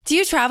Do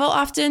you travel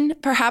often,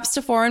 perhaps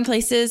to foreign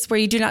places where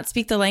you do not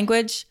speak the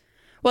language?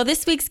 Well,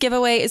 this week's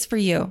giveaway is for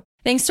you.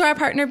 Thanks to our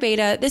partner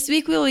Beta, this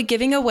week we will be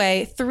giving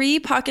away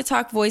 3 Pocket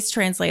Talk voice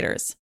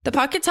translators. The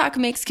Pocket Talk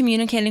makes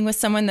communicating with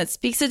someone that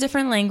speaks a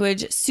different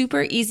language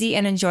super easy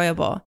and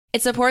enjoyable.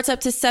 It supports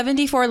up to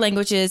 74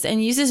 languages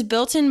and uses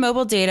built-in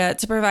mobile data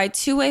to provide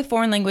two-way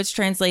foreign language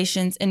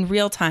translations in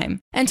real time.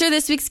 Enter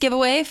this week's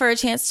giveaway for a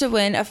chance to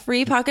win a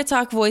free Pocket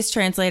Talk voice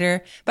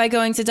translator by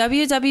going to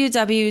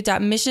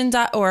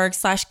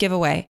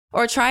www.mission.org/giveaway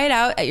or try it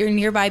out at your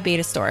nearby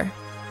Beta store.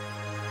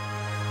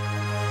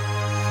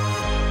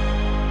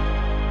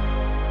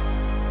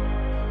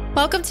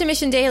 Welcome to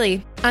Mission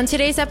Daily. On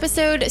today's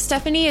episode,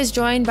 Stephanie is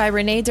joined by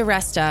Renee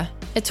DiResta,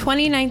 a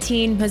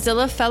 2019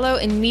 Mozilla Fellow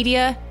in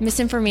Media,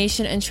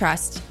 Misinformation, and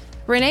Trust.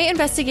 Renee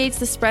investigates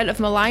the spread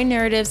of malign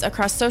narratives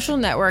across social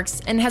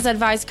networks and has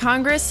advised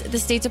Congress, the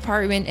State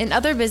Department, and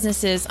other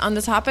businesses on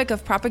the topic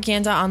of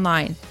propaganda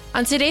online.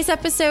 On today's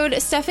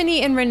episode,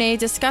 Stephanie and Renee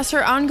discuss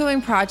her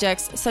ongoing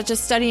projects, such as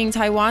studying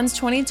Taiwan's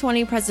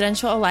 2020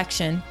 presidential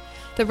election,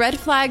 the red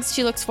flags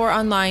she looks for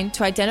online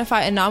to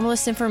identify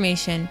anomalous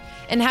information,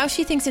 and how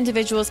she thinks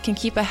individuals can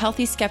keep a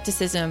healthy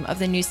skepticism of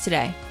the news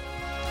today.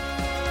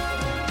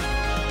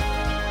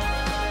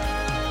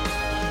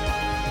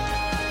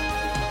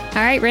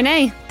 All right,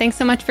 Renee, thanks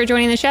so much for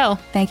joining the show.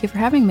 Thank you for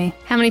having me.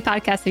 How many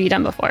podcasts have you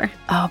done before?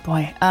 Oh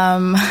boy.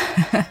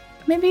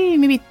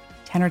 Maybe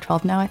 10 or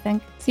 12 now, I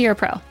think. So you're a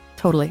pro.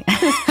 Totally.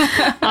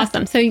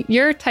 Awesome. So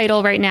your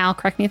title right now,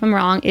 correct me if I'm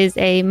wrong, is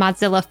a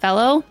Mozilla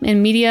Fellow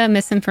in Media,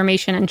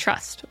 Misinformation, and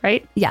Trust,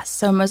 right? Yes.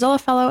 So Mozilla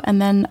Fellow, and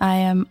then I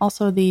am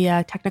also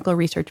the Technical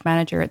Research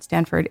Manager at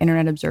Stanford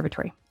Internet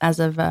Observatory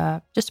as of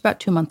just about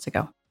 2 months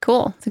ago.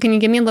 Cool. So can you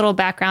give me a little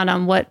background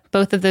on what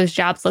both of those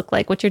jobs look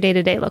like? What's your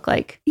day-to-day look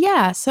like?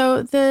 Yeah.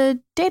 So the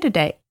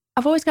day-to-day,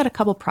 I've always got a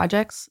couple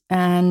projects,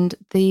 and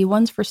the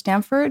ones for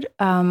Stanford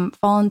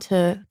fall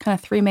into kind of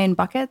 3 main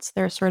buckets.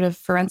 They're sort of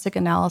forensic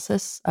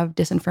analysis of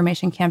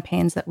disinformation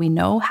campaigns that we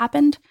know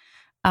happened,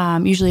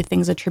 usually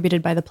things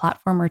attributed by the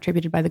platform or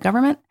attributed by the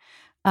government.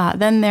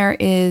 Then there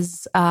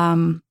is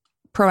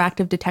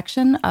proactive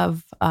detection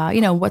of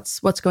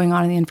what's going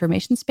on in the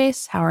information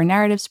space, how are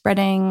narratives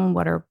spreading,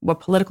 what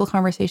political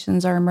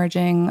conversations are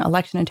emerging,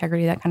 election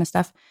integrity, that kind of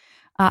stuff.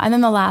 And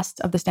then the last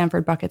of the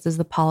Stanford buckets is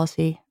the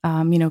policy,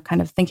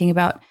 kind of thinking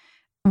about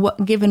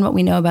given what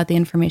we know about the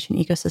information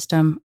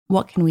ecosystem,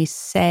 what can we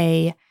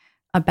say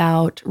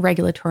about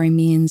regulatory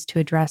means to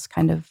address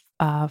kind of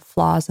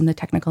flaws in the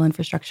technical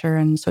infrastructure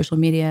and social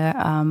media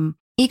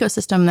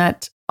ecosystem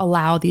that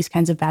allow these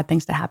kinds of bad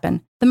things to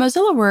happen. The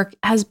Mozilla work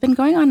has been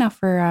going on now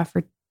for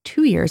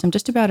 2 years. I'm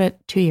just about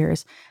at 2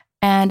 years,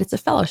 and it's a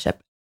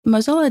fellowship.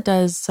 Mozilla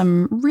does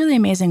some really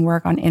amazing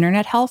work on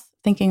internet health,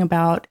 thinking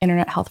about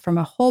internet health from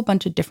a whole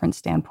bunch of different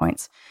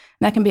standpoints.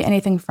 And that can be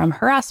anything from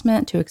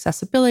harassment to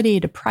accessibility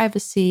to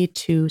privacy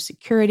to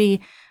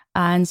security.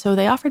 And so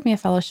they offered me a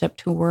fellowship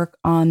to work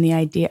on the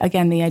idea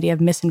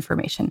of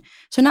misinformation.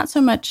 So not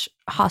so much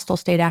hostile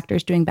state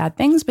actors doing bad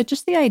things, but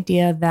just the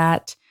idea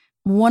that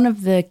one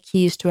of the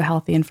keys to a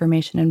healthy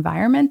information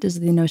environment is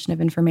the notion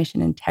of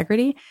information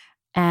integrity.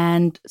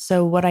 And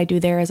so what I do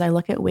there is I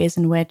look at ways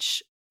in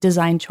which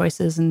design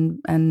choices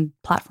and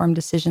platform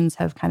decisions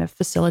have kind of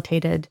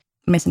facilitated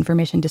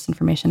misinformation,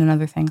 disinformation, and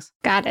other things.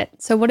 Got it.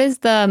 So what is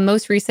the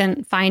most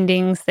recent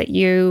findings that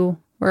you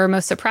were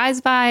most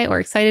surprised by or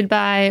excited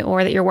by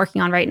or that you're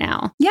working on right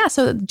now? Yeah,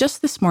 so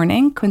just this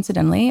morning,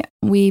 coincidentally,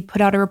 we put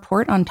out a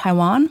report on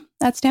Taiwan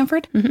at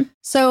Stanford. Mm-hmm.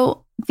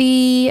 So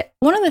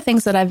one of the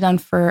things that I've done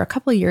for a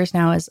couple of years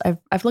now is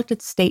I've looked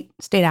at state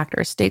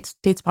actors,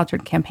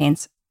 state-sponsored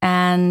campaigns,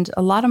 and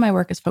a lot of my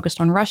work is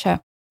focused on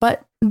Russia.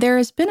 But there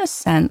has been a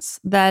sense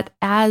that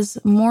as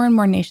more and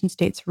more nation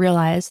states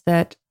realize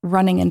that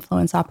running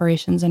influence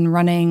operations and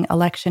running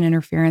election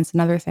interference and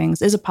other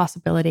things is a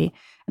possibility,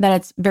 that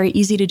it's very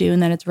easy to do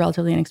and that it's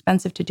relatively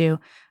inexpensive to do,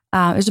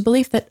 there's a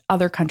belief that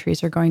other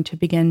countries are going to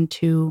begin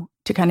to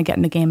kind of get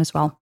in the game as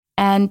well.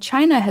 And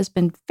China has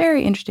been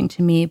very interesting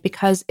to me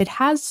because it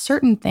has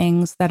certain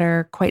things that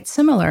are quite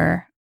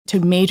similar to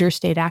major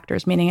state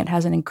actors, meaning it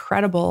has an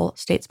incredible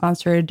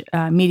state-sponsored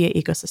media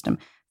ecosystem.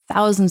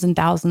 Thousands and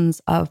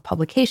thousands of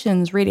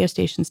publications, radio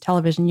stations,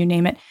 television, you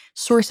name it,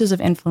 sources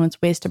of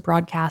influence, ways to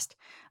broadcast.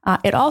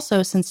 It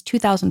also, since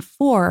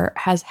 2004,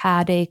 has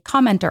had a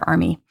commenter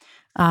army.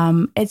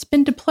 It's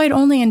been deployed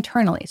only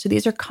internally. So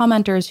these are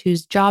commenters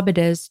whose job it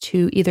is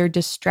to either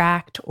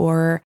distract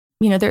or,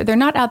 they're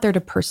not out there to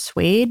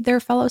persuade their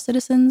fellow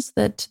citizens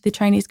that the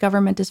Chinese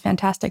government is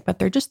fantastic, but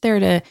they're just there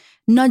to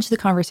nudge the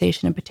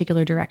conversation in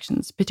particular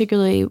directions,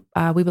 particularly,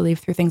 we believe,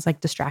 through things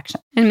like distraction.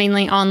 And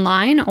mainly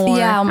online? Or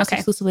Yeah, almost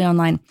exclusively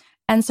online.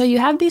 And so you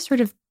have these sort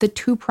of the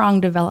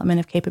two-pronged development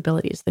of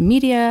capabilities, the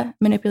media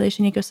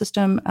manipulation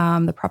ecosystem,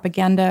 the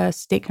propaganda,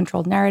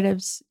 state-controlled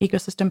narratives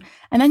ecosystem,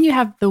 and then you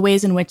have the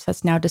ways in which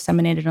that's now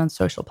disseminated on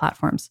social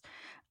platforms.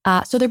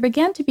 So there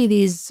began to be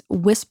these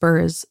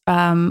whispers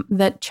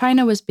that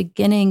China was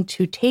beginning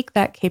to take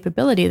that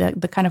capability,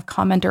 the kind of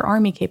commenter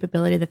army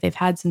capability that they've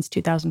had since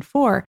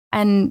 2004,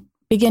 and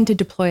begin to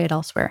deploy it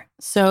elsewhere.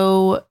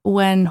 So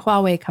when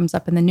Huawei comes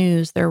up in the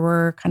news, there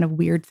were kind of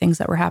weird things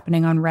that were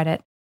happening on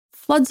Reddit.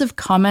 Floods of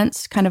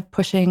comments kind of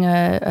pushing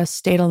a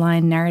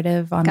state-aligned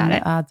narrative on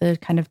the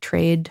kind of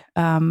trade,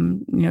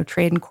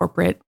 trade and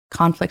corporate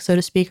conflict, so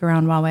to speak,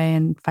 around Huawei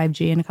and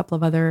 5G and a couple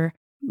of other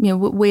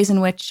ways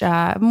in which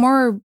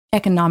more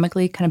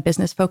economically kind of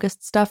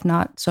business-focused stuff,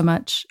 not so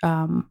much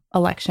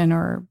election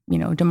or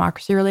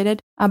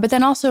democracy-related. But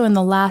then also in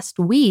the last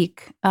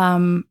week,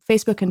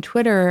 Facebook and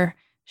Twitter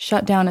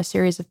shut down a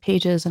series of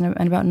pages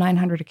and about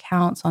 900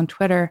 accounts on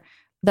Twitter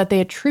that they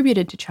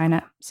attributed to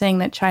China, saying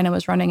that China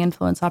was running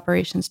influence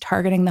operations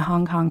targeting the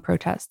Hong Kong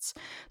protests.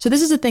 So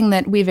this is a thing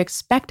that we've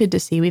expected to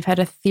see. We've had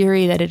a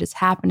theory that it is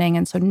happening.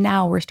 And so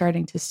now we're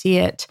starting to see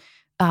it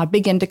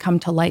begin to come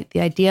to light.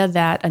 The idea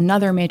that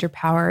another major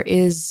power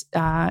is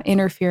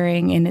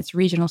interfering in its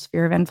regional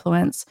sphere of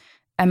influence,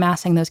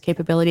 amassing those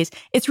capabilities.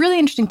 It's really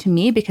interesting to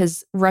me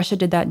because Russia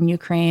did that in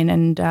Ukraine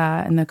and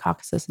in the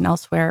Caucasus and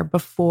elsewhere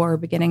before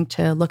beginning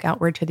to look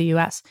outward to the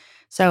US.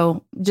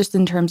 So just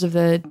in terms of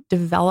the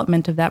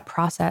development of that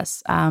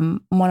process,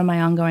 one of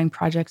my ongoing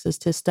projects is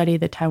to study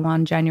the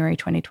Taiwan January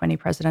 2020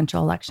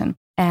 presidential election.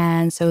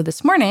 And so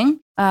this morning,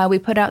 we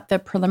put out the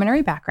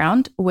preliminary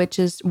background, which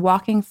is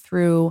walking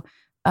through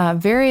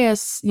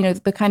various,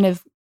 the kind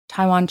of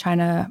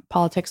Taiwan-China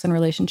politics and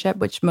relationship,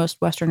 which most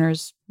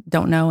Westerners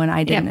don't know, and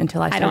I didn't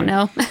until I started. I don't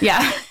know.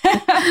 Yeah.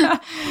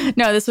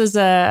 No, this was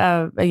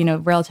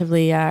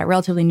relatively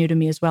new to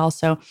me as well.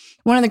 So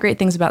one of the great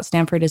things about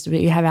Stanford is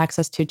that you have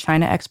access to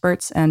China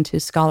experts and to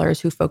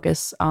scholars who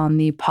focus on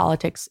the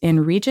politics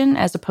in region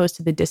as opposed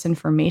to the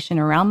disinformation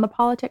around the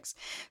politics.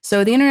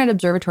 So the Internet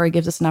Observatory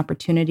gives us an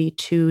opportunity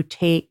to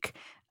take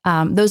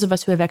those of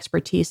us who have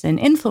expertise in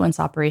influence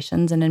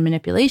operations and in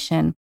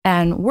manipulation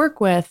and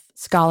work with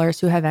scholars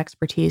who have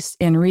expertise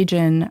in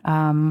region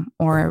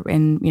or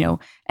in,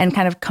 and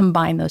kind of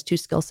combine those two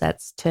skill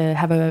sets to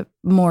have a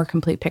more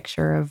complete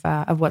picture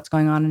of what's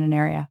going on in an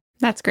area.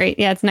 That's great.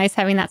 Yeah, it's nice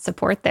having that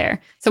support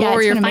there. So what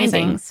were your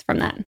findings from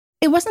that?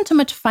 It wasn't so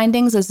much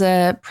findings as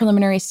a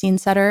preliminary scene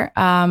setter,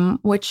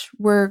 which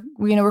we're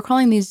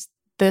calling these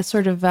the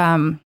sort of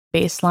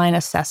baseline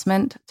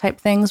assessment type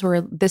things where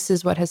this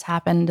is what has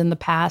happened in the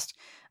past.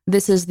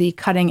 This is the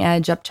cutting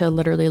edge up to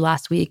literally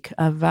last week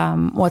of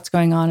what's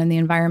going on in the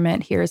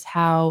environment. Here's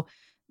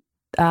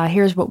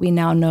what we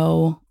now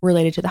know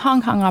related to the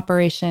Hong Kong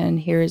operation.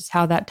 Here's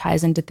how that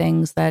ties into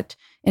things that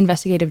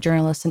investigative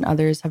journalists and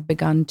others have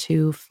begun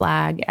to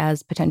flag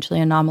as potentially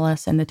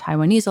anomalous in the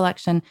Taiwanese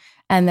election.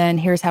 And then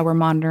here's how we're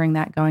monitoring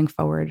that going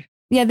forward.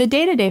 Yeah, the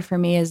day-to-day for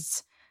me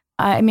is,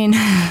 I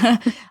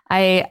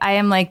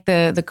am like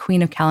the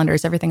queen of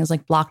calendars. Everything is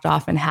like blocked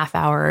off in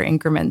half-hour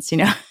increments,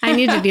 I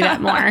need to do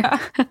that more.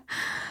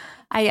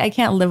 I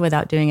can't live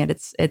without doing it.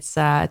 It's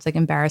like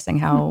embarrassing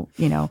how,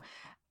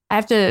 I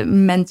have to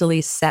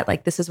mentally set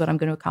like, this is what I'm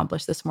going to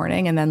accomplish this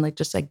morning. And then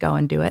just go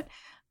and do it.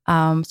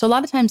 So a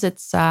lot of times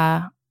it's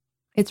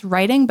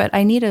writing, but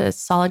I need a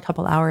solid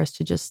couple hours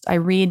to I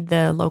read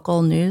the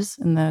local news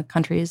in the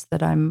countries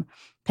that I'm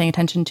paying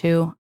attention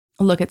to,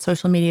 look at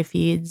social media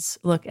feeds,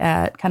 look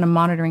at kind of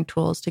monitoring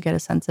tools to get a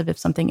sense of if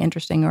something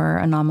interesting or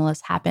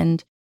anomalous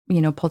happened,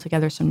 pull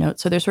together some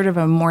notes. So there's sort of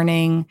a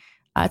morning,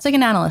 it's like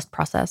an analyst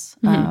process,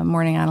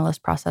 morning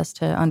analyst process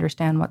to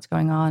understand what's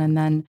going on. And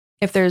then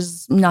if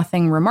there's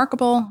nothing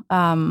remarkable,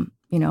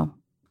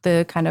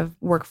 the kind of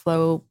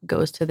workflow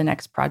goes to the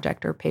next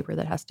project or paper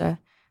that has to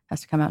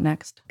come out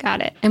next. Got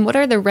it. And what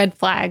are the red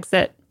flags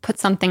that put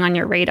something on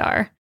your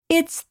radar?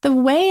 It's the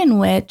way in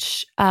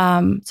which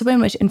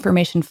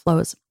information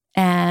flows.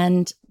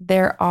 And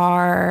there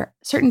are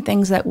certain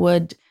things that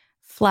would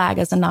flag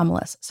as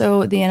anomalous.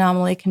 So the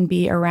anomaly can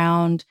be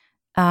around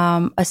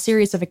a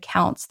series of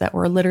accounts that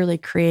were literally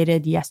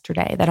created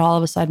yesterday that all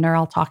of a sudden are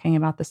all talking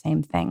about the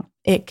same thing.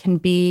 It can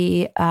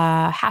be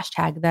a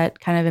hashtag that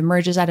kind of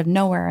emerges out of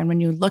nowhere. And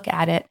when you look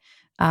at it,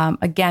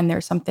 again,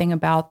 there's something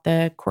about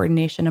the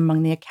coordination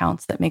among the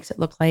accounts that makes it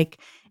look like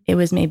it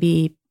was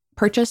maybe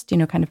purchased,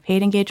 kind of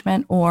paid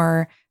engagement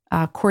or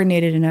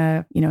coordinated in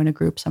a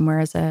group somewhere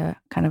as a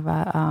kind of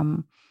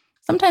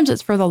sometimes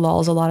it's for the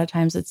lulz. A lot of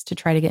times it's to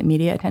try to get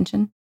media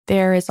attention.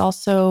 There is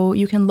also,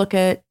 you can look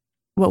at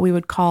what we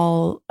would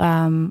call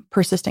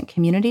persistent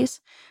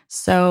communities.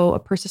 So a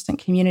persistent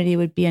community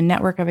would be a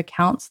network of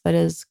accounts that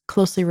is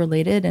closely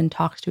related and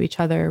talks to each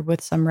other with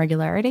some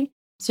regularity.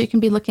 So you can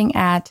be looking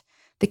at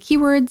the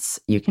keywords,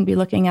 you can be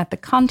looking at the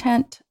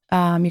content,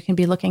 you can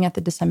be looking at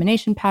the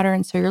dissemination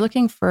pattern. So you're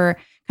looking for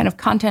kind of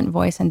content,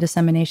 voice, and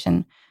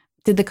dissemination.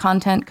 Did the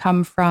content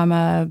come from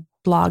a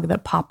blog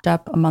that popped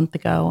up a month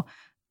ago?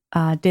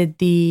 Did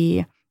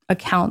the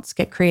accounts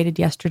get created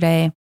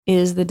yesterday?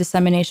 Is the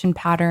dissemination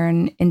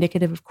pattern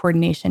indicative of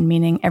coordination,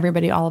 meaning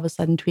everybody all of a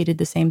sudden tweeted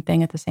the same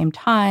thing at the same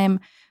time,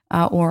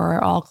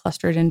 or all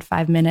clustered in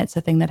 5 minutes,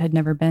 a thing that had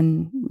never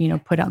been,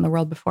 put out in the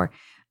world before?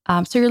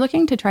 So you're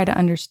looking to try to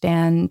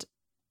understand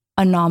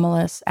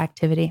anomalous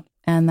activity,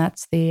 and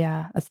that's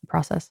the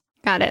process.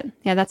 Got it.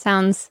 Yeah, that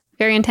sounds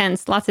very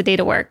intense. Lots of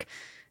data work.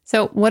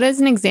 So what is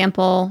an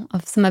example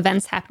of some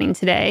events happening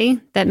today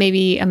that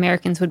maybe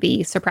Americans would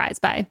be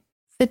surprised by?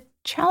 The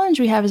challenge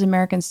we have as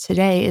Americans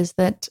today is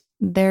that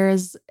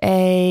there's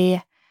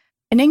an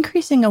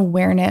increasing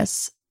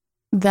awareness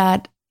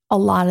that a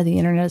lot of the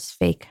internet is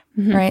fake,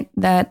 right?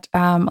 That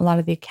a lot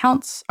of the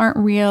accounts aren't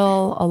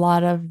real. A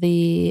lot of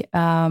the,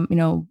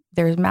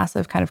 there's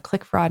massive kind of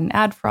click fraud and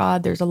ad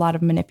fraud. There's a lot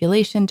of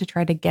manipulation to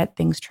try to get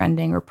things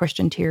trending or pushed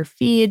into your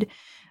feed.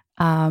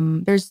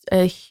 There's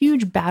a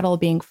huge battle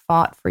being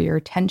fought for your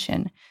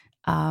attention.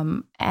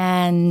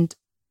 And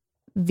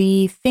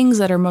the things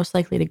that are most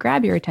likely to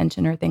grab your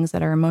attention are things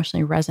that are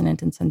emotionally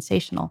resonant and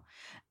sensational.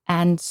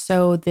 And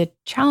so the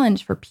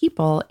challenge for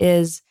people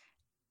is,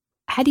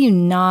 how do you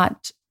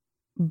not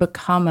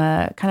become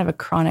a kind of a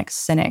chronic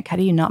cynic? How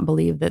do you not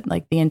believe that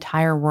like the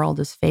entire world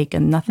is fake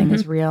and nothing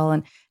is real?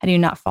 And how do you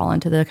not fall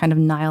into the kind of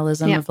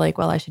nihilism of like,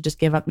 well, I should just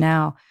give up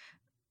now?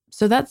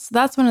 So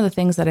that's one of the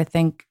things that I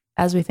think,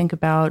 as we think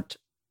about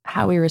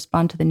how we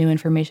respond to the new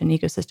information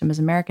ecosystem as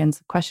Americans,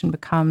 the question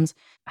becomes,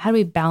 how do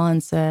we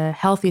balance a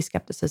healthy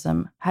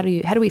skepticism? How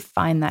do we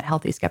find that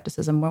healthy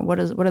skepticism? What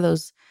are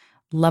those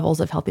levels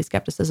of healthy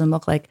skepticism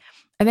look like?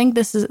 I think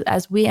this is,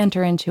 as we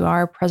enter into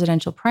our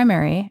presidential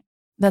primary,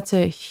 that's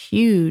a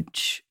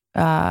huge,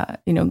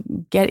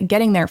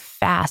 getting there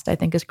fast, I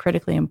think, is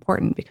critically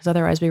important, because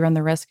otherwise we run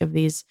the risk of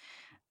these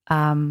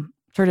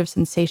sort of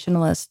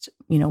sensationalist,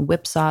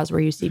 whipsaws where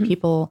you see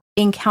people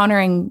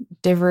encountering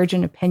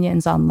divergent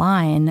opinions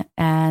online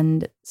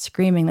and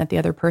screaming that the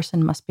other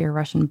person must be a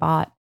Russian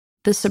bot.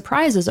 The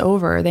surprise is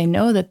over. They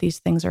know that these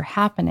things are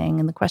happening,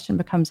 and the question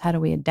becomes, how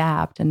do we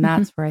adapt? And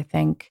that's where I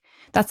think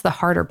that's the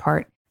harder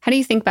part. How do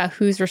you think about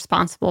who's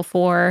responsible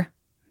for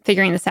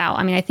figuring this out?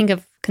 I mean, I think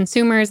of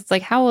consumers, it's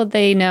like, how will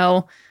they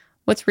know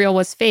what's real,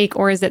 what's fake?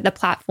 Or is it the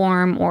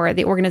platform or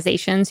the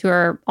organizations who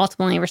are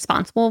ultimately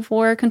responsible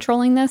for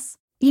controlling this?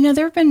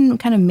 There have been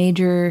kind of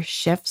major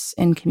shifts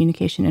in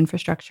communication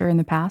infrastructure in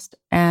the past,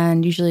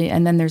 and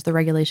then there's the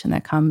regulation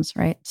that comes,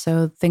 right?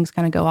 So things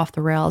kind of go off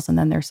the rails, and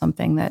then there's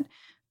something that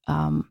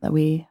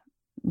we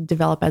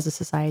develop as a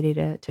society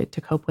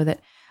to cope with it.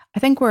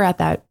 I think we're at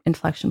that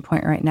inflection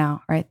point right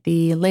now, right?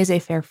 The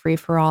laissez-faire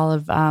free-for-all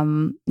of,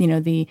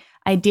 the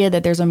idea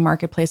that there's a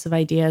marketplace of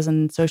ideas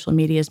and social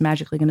media is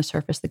magically going to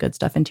surface the good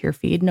stuff into your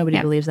feed.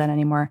 Nobody believes that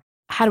anymore.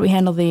 How do we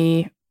handle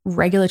the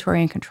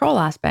regulatory and control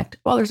aspect?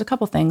 Well, there's a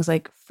couple things.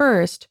 Like,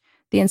 first,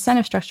 the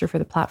incentive structure for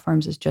the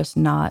platforms is just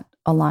not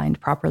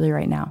aligned properly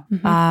right now.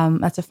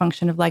 That's a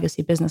function of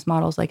legacy business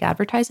models like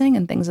advertising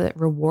and things that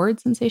reward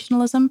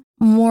sensationalism.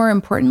 More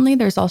importantly,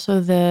 there's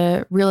also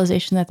the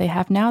realization that they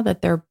have now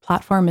that their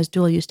platform is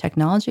dual use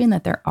technology and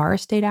that there are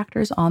state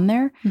actors on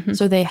there.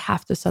 So they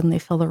have to suddenly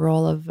fill the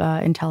role of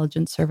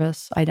intelligence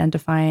service,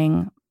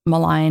 identifying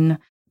malign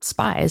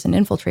spies and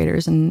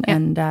infiltrators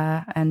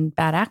and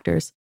bad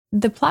actors.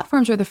 The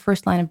platforms are the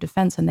first line of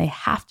defense, and they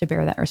have to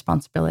bear that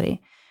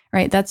responsibility.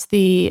 Right. That's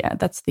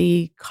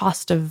the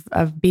cost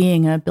of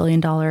being a $1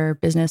 billion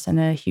business and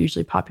a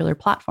hugely popular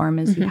platform,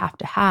 is you have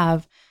to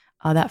have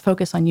that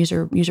focus on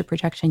user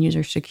protection,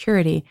 user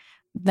security.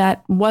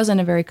 That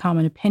wasn't a very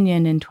common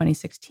opinion in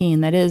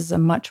 2016. That is a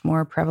much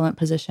more prevalent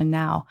position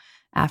now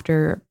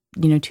after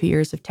 2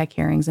 years of tech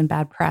hearings and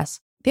bad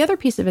press. The other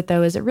piece of it,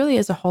 though, is it really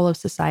is a whole of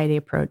society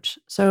approach.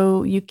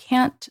 So you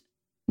can't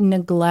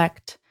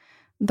neglect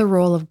the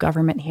role of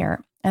government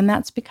here. And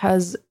that's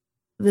because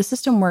the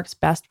system works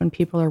best when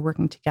people are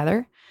working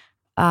together.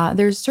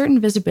 There's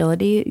certain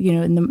visibility,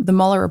 and the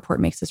Mueller report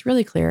makes this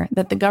really clear,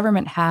 that the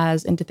government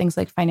has into things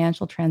like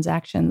financial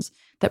transactions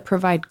that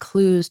provide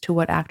clues to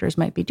what actors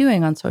might be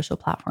doing on social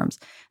platforms.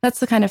 That's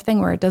the kind of thing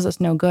where it does us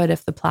no good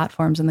if the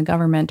platforms and the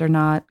government are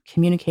not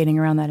communicating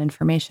around that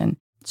information.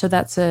 So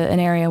that's an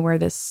area where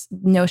this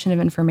notion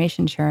of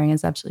information sharing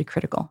is absolutely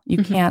critical.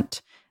 You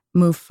can't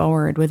move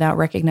forward without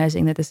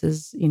recognizing that this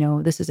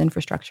is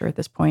infrastructure at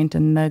this point,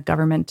 and the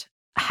government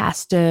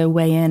has to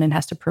weigh in and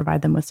has to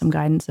provide them with some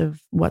guidance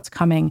of what's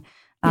coming.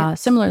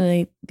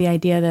 Similarly, the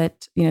idea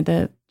that,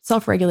 the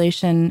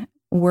self-regulation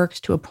works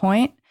to a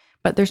point,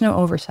 but there's no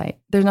oversight.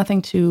 There's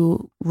nothing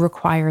to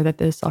require that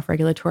the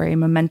self-regulatory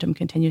momentum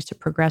continues to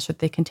progress, or that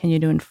they continue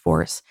to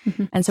enforce.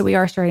 And so we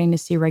are starting to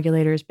see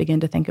regulators begin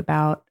to think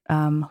about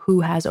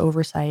who has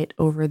oversight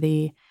over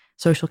the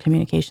social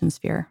communication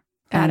sphere.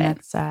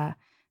 That's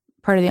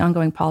part of the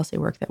ongoing policy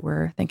work that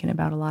we're thinking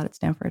about a lot at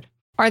Stanford.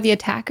 Are the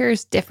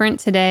attackers different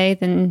today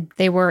than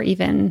they were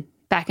even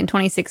back in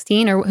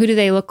 2016? Or who do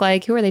they look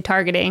like? Who are they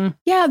targeting?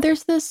 Yeah,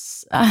 there's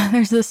this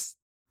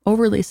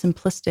overly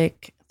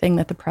simplistic thing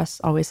that the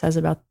press always says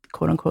about,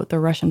 quote unquote, the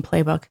Russian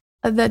playbook.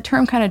 The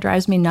term kind of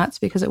drives me nuts,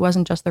 because it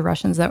wasn't just the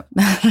Russians that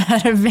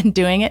have been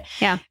doing it.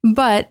 Yeah.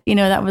 But,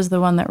 that was the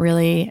one that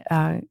really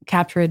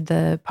captured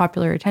the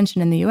popular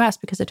attention in the US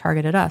because it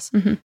targeted us.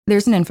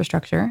 There's an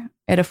infrastructure.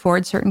 It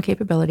affords certain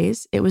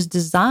capabilities. It was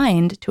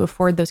designed to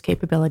afford those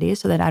capabilities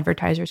so that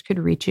advertisers could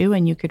reach you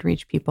and you could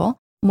reach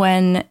people.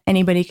 When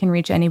anybody can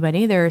reach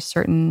anybody, there are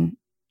certain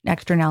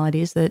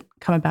externalities that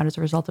come about as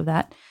a result of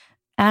that.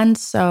 And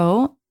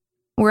so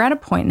we're at a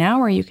point now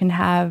where you can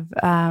have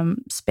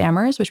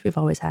spammers, which we've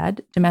always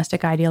had,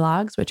 domestic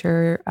ideologues, which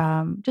are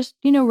just,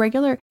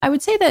 regular. I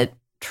would say that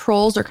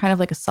trolls are kind of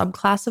like a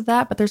subclass of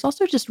that, but there's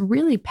also just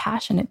really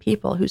passionate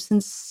people who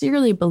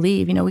sincerely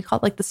believe, we call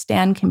it like the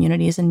stan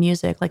communities in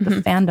music, like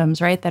the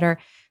fandoms, right? That are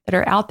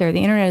out there.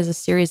 The internet is a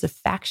series of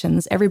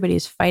factions.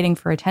 Everybody's fighting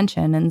for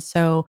attention. And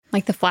so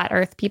like the flat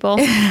earth people,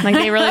 like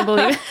they really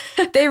believe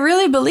they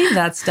really believe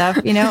that stuff,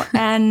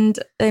 and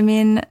I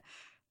mean,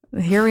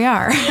 here we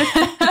are.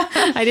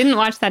 I didn't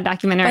watch that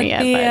documentary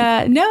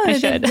yet. No, I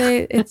should.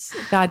 It's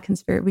God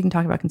conspiracy. We can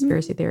talk about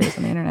conspiracy theories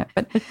on the internet,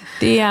 but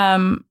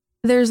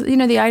there's the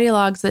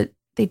ideologues that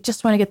they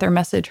just want to get their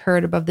message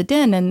heard above the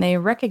din, and they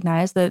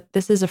recognize that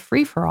this is a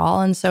free for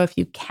all. And so if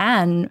you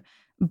can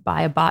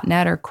buy a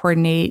botnet or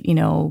coordinate,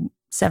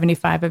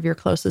 75 of your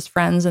closest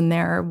friends and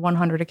their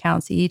 100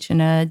 accounts each in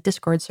a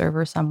Discord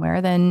server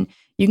somewhere, then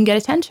you can get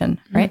attention,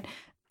 right?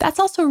 That's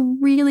also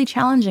really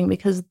challenging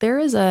because where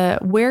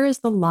is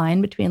the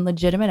line between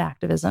legitimate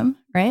activism,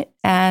 right,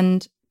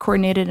 and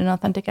coordinated and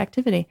authentic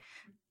activity?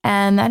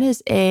 And that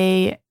is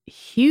a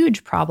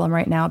huge problem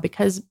right now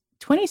because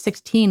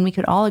 2016, we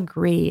could all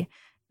agree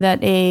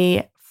that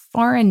a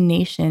foreign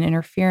nation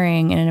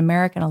interfering in an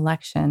American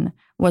election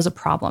was a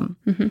problem.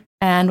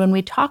 And when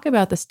we talk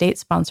about the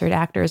state-sponsored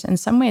actors, in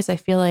some ways, I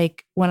feel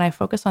like when I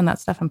focus on that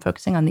stuff, I'm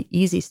focusing on the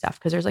easy stuff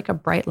because there's like a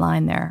bright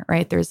line there,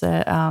 right? There's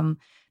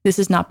this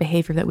is not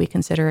behavior that we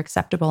consider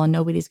acceptable, and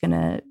nobody's going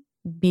to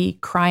be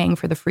crying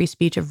for the free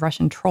speech of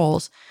Russian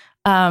trolls,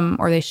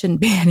 or they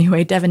shouldn't be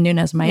anyway. Devin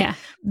Nunes might. Yeah.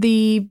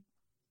 The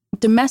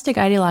domestic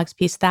ideologues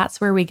piece, that's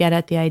where we get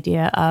at the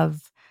idea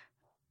of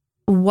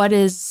what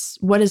is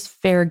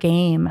fair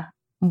game,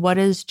 what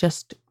is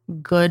just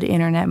good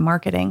internet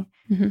marketing,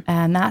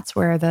 and that's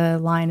where the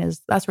line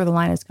is. That's where the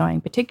line is going,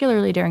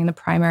 particularly during the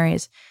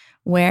primaries,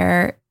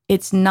 where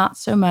it's not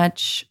so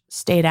much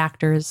state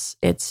actors,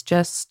 it's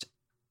just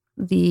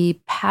the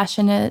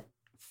passionate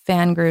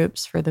fan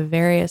groups for the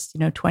various,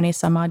 20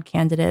 some odd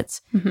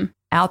candidates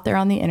out there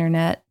on the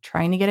internet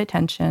trying to get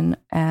attention.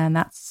 And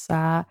that's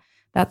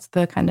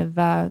the kind of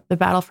the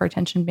battle for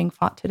attention being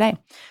fought today.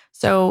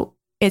 So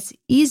it's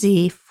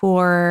easy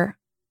for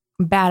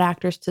bad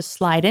actors to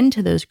slide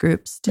into those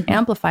groups, to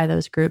amplify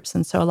those groups.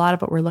 And so a lot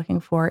of what we're looking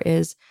for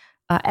is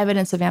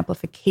evidence of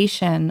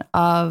amplification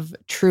of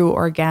true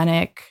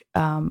organic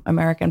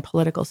American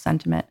political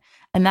sentiment.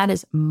 And that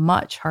is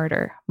much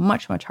harder,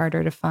 much, much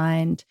harder to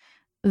find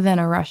than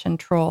a Russian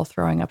troll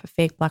throwing up a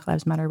fake Black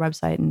Lives Matter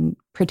website and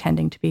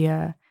pretending to be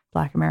a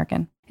Black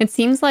American. It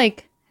seems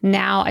like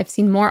now I've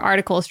seen more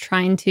articles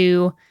trying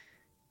to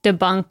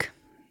debunk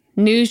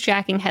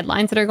newsjacking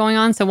headlines that are going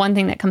on. So one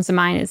thing that comes to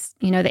mind is,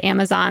 the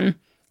Amazon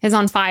is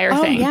on fire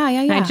thing. Yeah.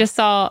 And I just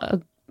saw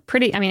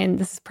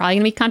this is probably going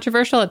to be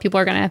controversial that people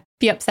are going to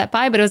be upset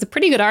by, but it was a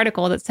pretty good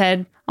article that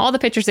said all the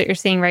pictures that you're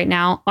seeing right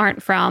now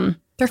aren't from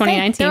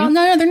 2019.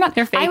 No, they're not.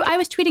 They're fake. I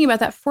was tweeting about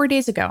that 4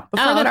 days ago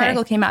before that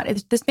article came out.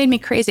 This made me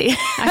crazy.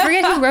 I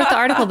forget who wrote the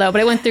article though,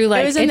 but it went through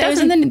like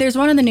there's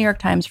one in the New York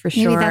Times for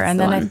sure, and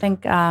then I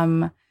think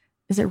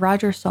is it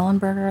Roger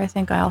Sullenberger? I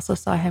think I also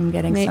saw him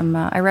getting some.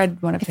 I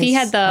read one of his. He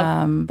had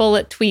the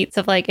bullet tweets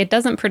of like it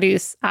doesn't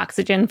produce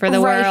oxygen for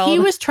the world. He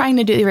was trying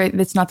to do right.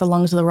 It's not the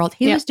lungs of the world.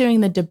 He was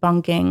doing the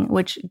debunking,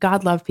 which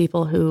God love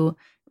people who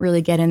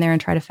really get in there and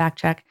try to fact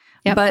check.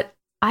 Yep. But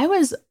I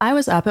was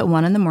up at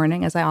 1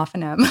 a.m, as I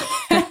often am,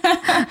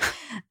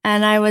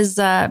 and I was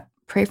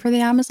pray for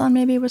the Amazon.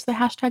 Maybe was the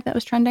hashtag that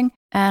was trending,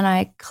 and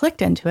I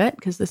clicked into it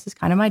because this is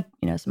kind of my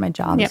it's my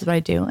job. This is what I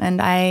do, and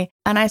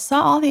I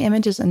saw all the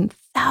images and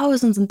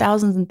thousands and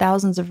thousands and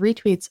thousands of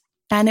retweets,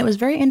 and it was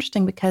very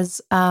interesting because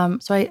so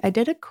I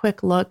did a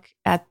quick look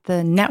at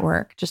the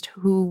network, just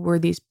who were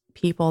these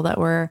people that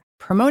were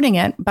promoting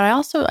it, but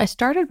I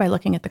started by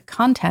looking at the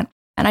content.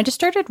 And I just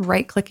started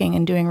right-clicking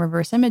and doing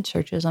reverse image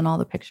searches on all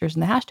the pictures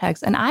and the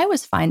hashtags. And I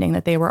was finding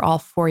that they were all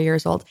 4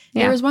 years old.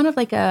 Yeah. There was one of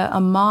like a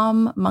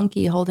mom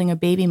monkey holding a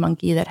baby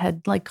monkey that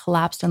had like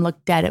collapsed and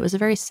looked dead. It was a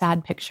very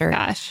sad picture.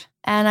 Gosh.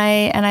 And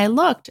I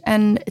looked,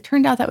 and it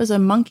turned out that was a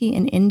monkey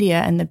in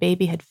India, and the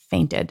baby had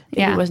fainted.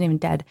 The baby wasn't even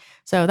dead.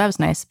 So that was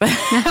nice. But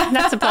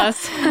that's a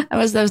plus. that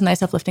was a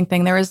nice uplifting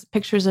thing. There was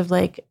pictures of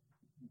like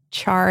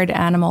charred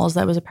animals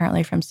that was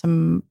apparently from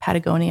some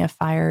Patagonia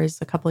fires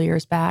a couple of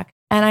years back.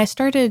 And I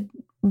started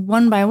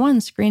one by one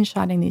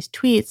screenshotting these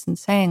tweets and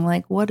saying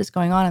like, what is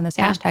going on in this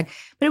hashtag?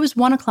 But it was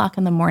 1 o'clock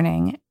in the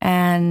morning,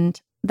 and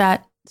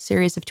that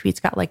series of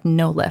tweets got like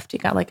no lift. It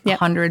got like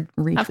 100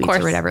 retweets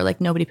or whatever.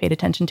 Like nobody paid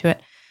attention to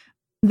it.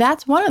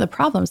 That's one of the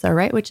problems though,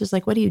 right? Which is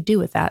like, what do you do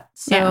with that?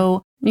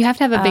 So you have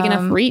to have a big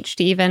enough reach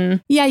to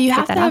even you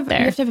have to have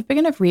a big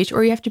enough reach,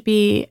 or you have to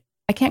be,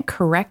 I can't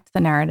correct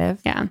the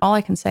narrative. Yeah. All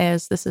I can say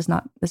is this is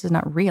not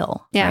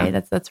real. Yeah.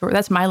 Right?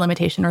 That's my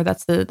limitation, or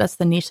that's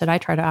the niche that I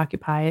try to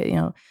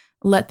occupy.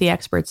 Let the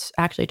experts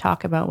actually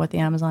talk about what the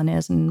Amazon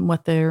is and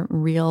what the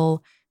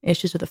real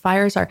issues with the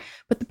fires are.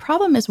 But the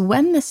problem is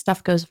when this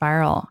stuff goes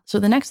viral. So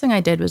the next thing I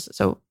did was,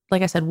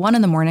 like I said, 1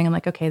 a.m, I'm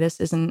like, okay, this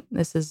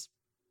is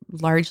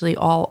largely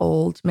all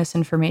old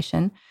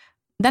misinformation.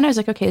 Then I was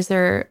like, okay, is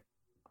there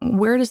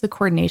where does the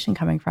coordination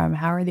coming from?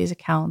 How are these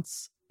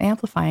accounts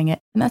amplifying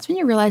it? And that's when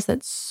you realize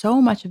that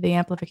so much of the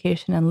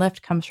amplification and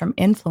lift comes from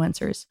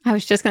influencers. I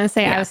was just going to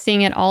say, I was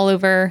seeing it all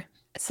over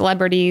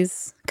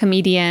celebrities,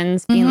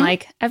 comedians being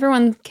like,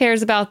 everyone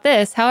cares about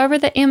this. However,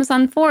 the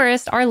Amazon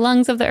forest, our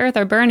lungs of the earth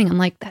are burning. I'm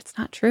like, that's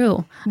not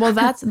true. Well,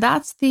 that's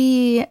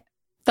the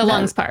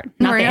lungs part,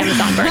 not the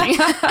Amazon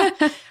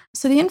burning.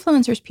 So the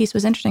influencers piece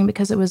was interesting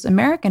because it was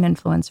American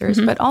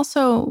influencers, but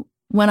also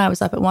when I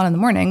was up at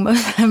 1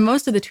 a.m,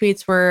 most of the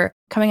tweets were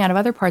coming out of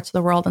other parts of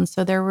the world. And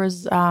so there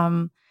was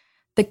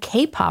the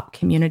K-pop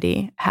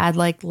community had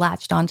like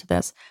latched onto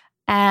this.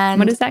 And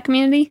what is that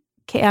community?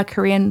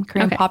 Korean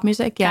pop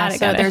music. Yeah.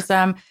 Got it. There's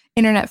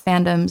internet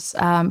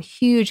fandoms,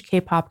 huge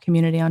K-pop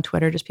community on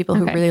Twitter, just people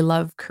who really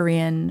love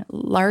Korean,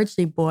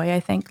 largely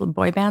boy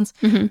bands.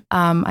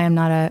 I am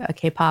not a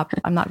K-pop.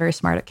 I'm not very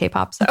smart at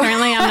K-pop. So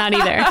apparently I'm not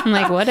either. I'm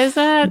like, what is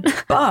that?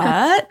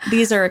 But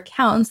these are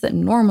accounts that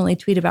normally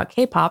tweet about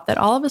K-pop that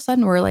all of a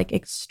sudden were like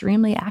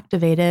extremely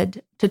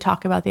activated to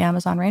talk about the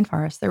Amazon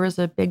rainforest. There was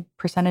a big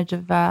percentage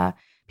of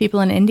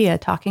people in India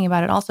talking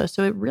about it also.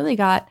 So it really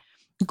got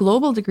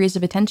global degrees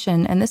of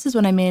attention. And this is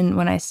what I mean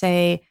when I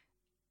say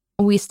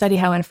we study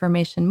how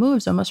information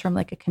moves almost from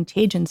like a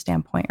contagion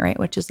standpoint, right?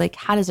 Which is like,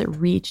 how does it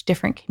reach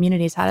different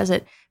communities? How does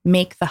it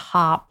make the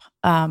hop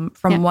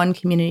from one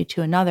community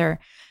to another?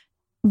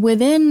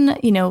 Within,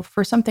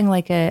 for something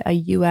like a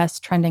US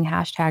trending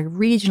hashtag,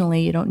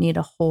 regionally, you don't need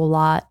a whole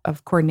lot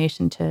of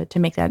coordination to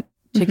make that,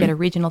 to get a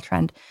regional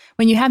trend.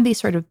 When you have these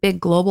sort of big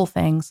global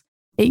things,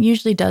 it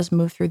usually does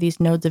move through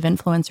these nodes of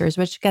influencers,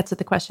 which gets at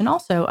the question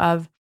also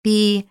of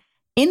the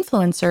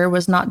influencer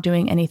was not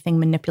doing anything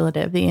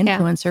manipulative. The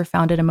influencer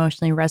found it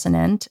emotionally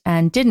resonant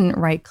and didn't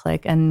right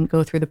click and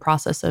go through the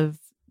process of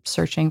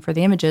searching for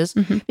the images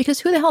because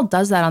who the hell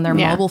does that on their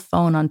mobile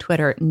phone on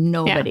Twitter?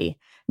 Nobody.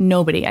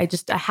 I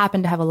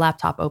happen to have a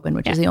laptop open,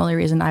 which is the only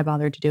reason I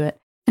bothered to do it.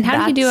 And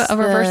how do you do a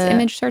reverse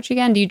image search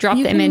again? Do you drop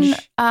the image?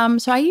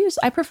 So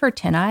I prefer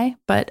TinEye,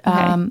 but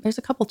there's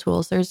a couple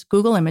tools. There's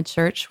Google Image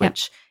Search,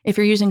 which if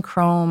you're using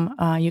Chrome,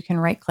 you can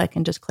right click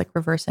and just click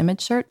reverse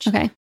image search.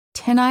 Okay.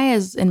 TinEye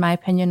is, in my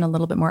opinion, a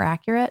little bit more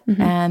accurate,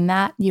 and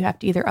that you have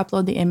to either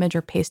upload the image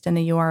or paste in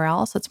the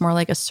URL. So it's more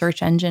like a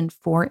search engine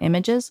for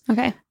images.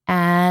 Okay.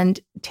 And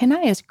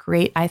TinEye is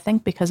great, I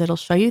think, because it'll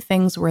show you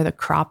things where the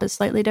crop is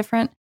slightly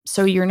different.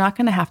 So you're not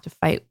going to have to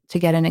fight to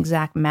get an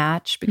exact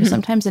match because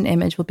sometimes an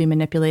image will be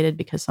manipulated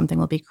because something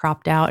will be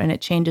cropped out and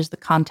it changes the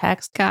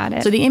context. Got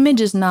it. So the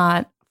image is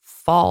not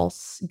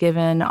false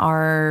given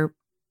our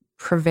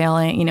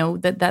prevailing,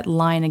 that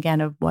line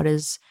again of what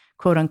is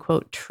quote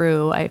unquote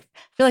true. I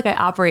feel like I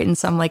operate in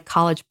some like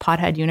college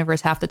pothead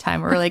universe half the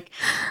time where we're like,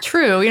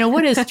 true,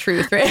 what is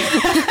truth, right?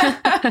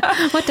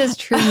 What does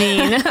true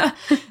mean? So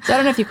I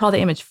don't know if you call the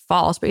image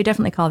false, but you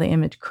definitely call the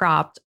image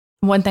cropped.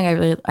 One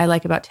thing I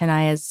like about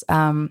TinEye is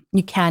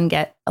you can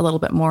get a little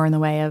bit more in the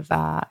way of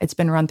it's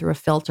been run through a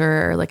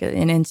filter or like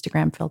an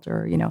Instagram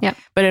filter,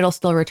 but it'll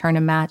still return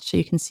a match so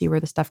you can see where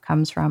the stuff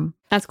comes from.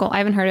 That's cool. I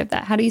haven't heard of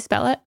that. How do you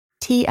spell it?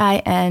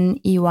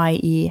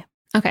 TINEYE.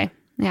 Okay.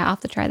 Yeah, I'll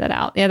have to try that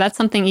out. Yeah, that's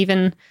something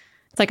it's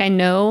like I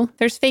know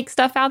there's fake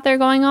stuff out there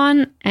going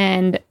on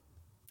and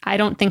I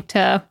don't think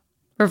to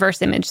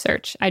reverse image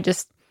search. I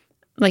just,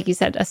 like you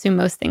said, assume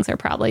most things are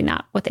probably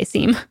not what they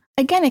seem.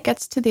 Again, it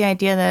gets to the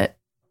idea that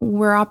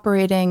we're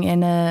operating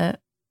in a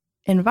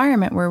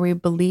environment where we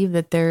believe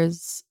that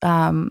there's,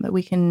 that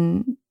we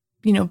can,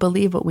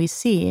 believe what we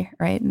see,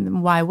 right?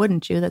 And why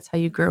wouldn't you? That's how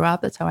you grew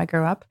up. That's how I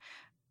grew up.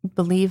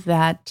 Believe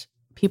that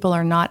people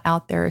are not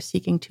out there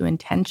seeking to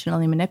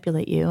intentionally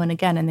manipulate you. And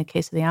again, in the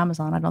case of the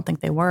Amazon, I don't think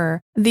they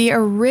were. The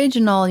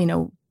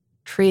original,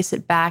 trace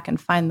it back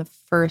and find the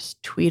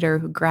first tweeter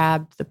who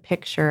grabbed the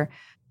picture.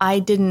 I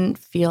didn't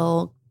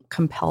feel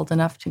compelled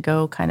enough to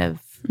go kind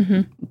of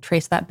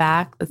trace that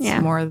back.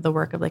 That's more the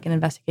work of like an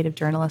investigative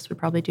journalist would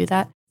probably do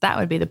that. That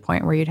would be the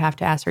point where you'd have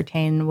to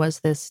ascertain,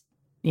 was this,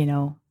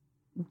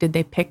 did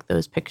they pick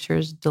those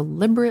pictures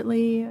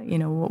deliberately?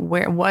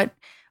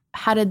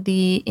 How did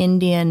the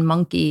Indian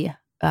monkey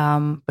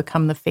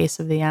become the face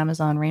of the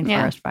Amazon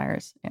rainforest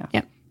fires?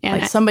 Yeah.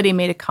 Like somebody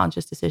made a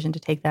conscious decision to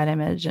take that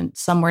image and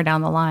somewhere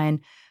down the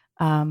line,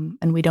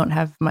 and we don't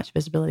have much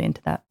visibility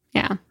into that.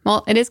 Yeah.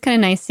 Well, it is kind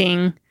of nice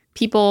seeing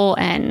people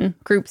and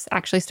groups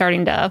actually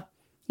starting to,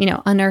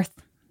 unearth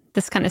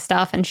this kind of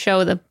stuff and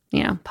show the,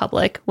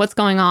 public what's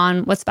going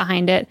on, what's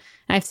behind it.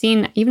 And I've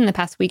seen even in the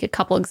past week, a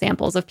couple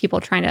examples of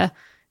people trying to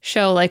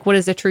show like, what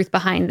is the truth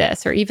behind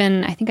this? Or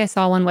even, I think I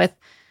saw one with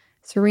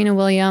Serena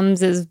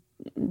Williams is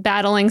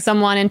battling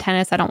someone in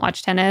tennis. I don't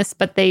watch tennis,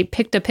 but they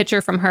picked a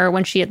picture from her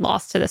when she had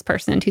lost to this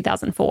person in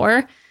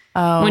 2004.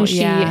 When she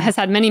has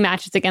had many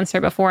matches against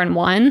her before and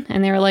won.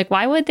 And they were like,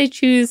 why would they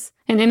choose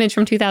an image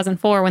from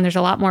 2004 when there's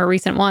a lot more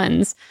recent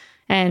ones?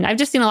 And I've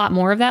just seen a lot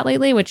more of that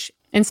lately, which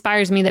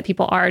inspires me that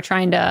people are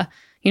trying to,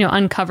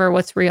 uncover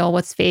what's real,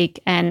 what's fake,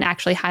 and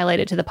actually highlight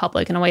it to the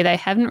public in a way that I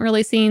haven't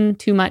really seen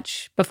too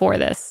much before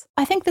this.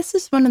 I think this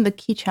is one of the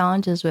key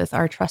challenges with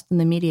our trust in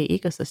the media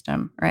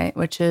ecosystem, right?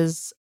 Which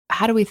is,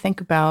 how do we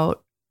think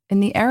about in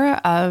the era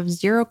of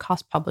zero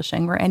cost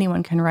publishing, where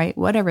anyone can write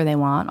whatever they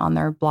want on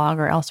their blog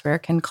or elsewhere,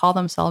 can call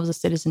themselves a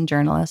citizen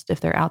journalist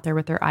if they're out there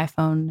with their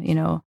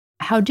iPhone,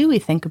 how do we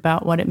think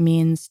about what it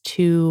means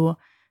to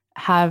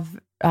have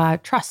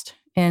trust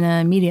in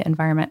a media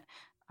environment?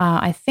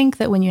 I think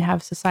that when you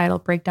have societal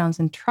breakdowns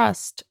in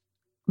trust,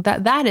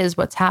 that is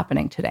what's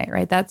happening today,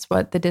 right? That's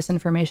what the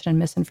disinformation and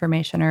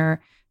misinformation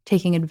are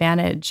taking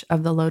advantage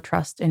of, the low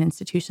trust in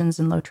institutions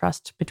and low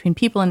trust between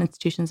people and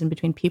institutions and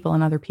between people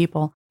and other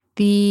people.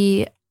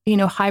 The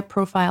high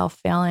profile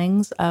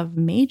failings of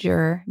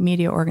major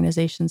media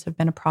organizations have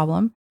been a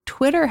problem.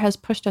 Twitter has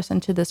pushed us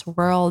into this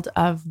world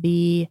of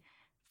the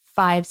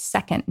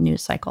 5-second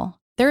news cycle.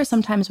 There are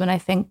some times when I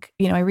think,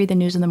 I read the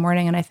news in the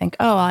morning and I think,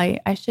 oh, I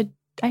should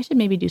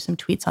maybe do some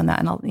tweets on that.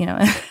 And I'll,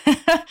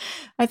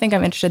 I think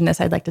I'm interested in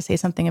this. I'd like to say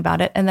something about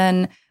it. And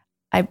then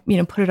I,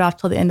 put it off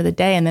till the end of the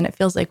day. And then it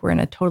feels like we're in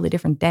a totally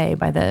different day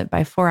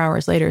by 4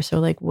 hours later. So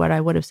like what I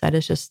would have said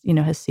is just,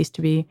 has ceased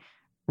to be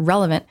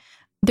relevant.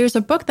 There's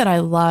a book that I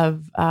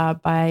love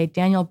by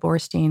Daniel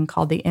Borstein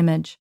called The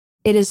Image.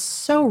 It is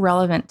so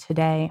relevant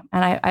today.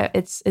 And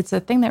it's a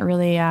thing that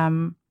really,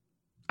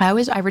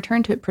 I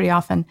return to it pretty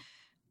often.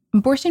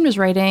 Borstein was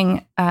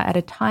writing at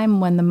a time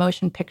when the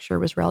motion picture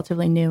was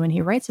relatively new, and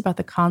he writes about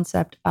the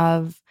concept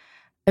of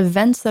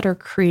events that are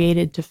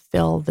created to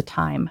fill the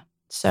time.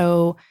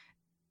 So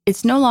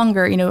it's no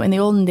longer, in the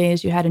olden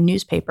days, you had a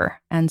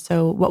newspaper. And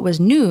so what was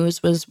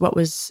news was what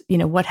was,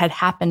 what had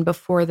happened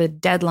before the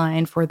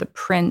deadline for the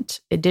print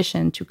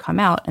edition to come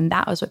out. And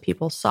that was what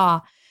people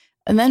saw.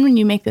 And then when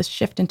you make this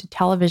shift into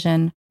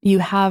television, you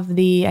have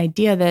the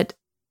idea that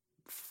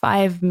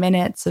 5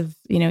 minutes of,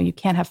 you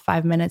can't have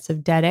 5 minutes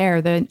of dead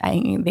air. The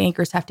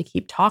anchors have to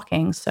keep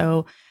talking.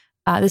 So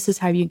this is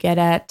how you get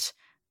at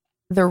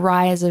the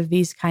rise of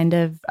these kind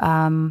of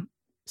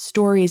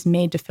stories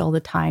made to fill the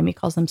time. He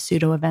calls them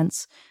pseudo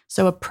events.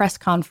 So a press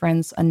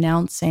conference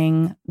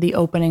announcing the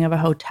opening of a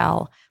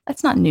hotel,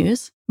 that's not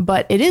news,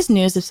 but it is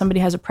news if somebody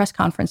has a press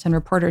conference and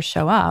reporters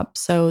show up.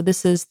 So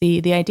this is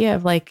the idea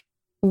of like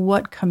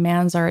what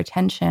commands our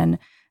attention.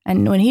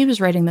 And when he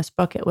was writing this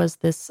book, it was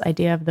this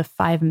idea of the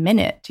 5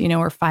 minute,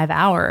 or 5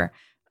 hour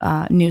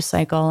news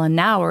cycle. And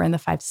now we're in the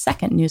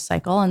 5-second news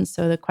cycle. And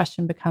so the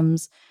question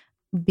becomes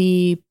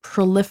the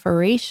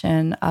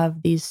proliferation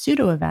of these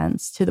pseudo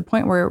events to the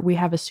point where we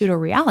have a pseudo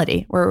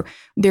reality where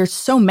there's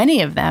so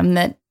many of them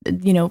that,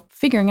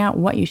 figuring out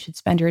what you should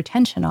spend your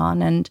attention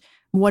on and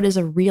what is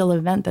a real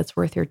event that's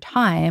worth your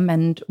time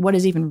and what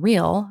is even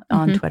real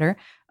on Twitter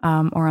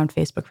or on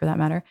Facebook for that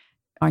matter.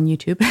 On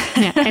YouTube.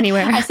 Yeah,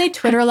 anywhere. I say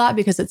Twitter a lot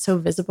because it's so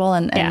visible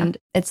and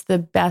it's the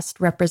best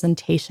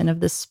representation of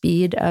the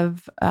speed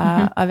of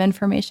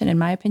information, in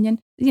my opinion.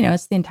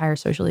 It's the entire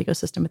social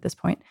ecosystem at this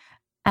point.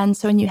 And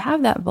so when you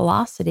have that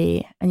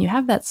velocity and you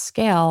have that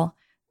scale,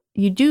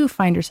 you do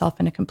find yourself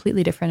in a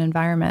completely different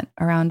environment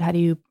around how do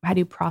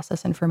you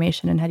process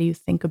information and how do you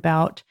think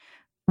about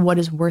what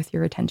is worth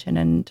your attention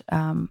and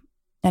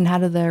how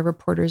do the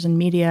reporters and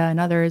media and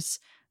others,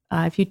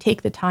 if you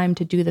take the time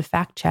to do the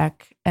fact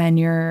check and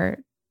you're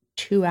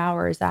 2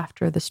 hours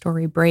after the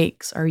story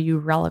breaks, are you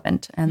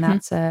relevant? And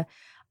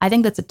I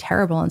think that's a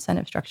terrible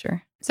incentive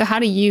structure. So how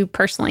do you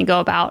personally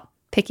go about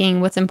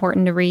picking what's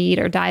important to read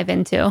or dive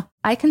into?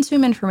 I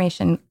consume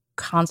information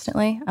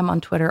constantly. I'm on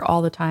Twitter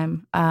all the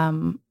time.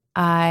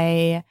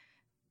 I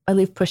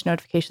leave push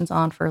notifications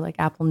on for like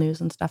Apple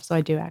News and stuff. So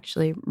I do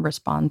actually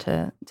respond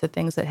to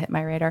things that hit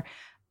my radar.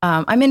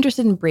 I'm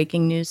interested in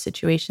breaking news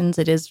situations.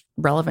 It is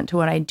relevant to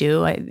what I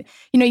do.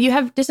 You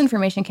have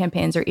disinformation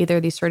campaigns are either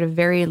these sort of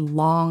very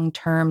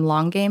long-term,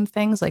 long game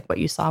things like what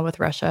you saw with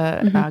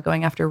Russia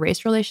going after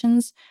race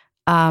relations,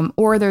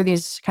 or they're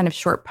these kind of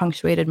short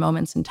punctuated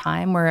moments in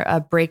time where a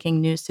breaking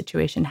news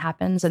situation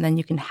happens. And then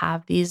you can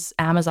have these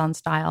Amazon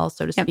style,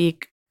 so to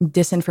speak,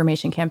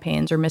 disinformation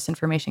campaigns or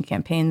misinformation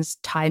campaigns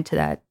tied to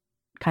that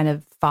kind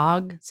of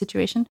fog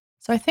situation.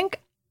 So I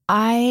think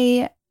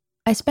I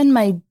spend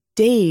my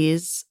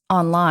days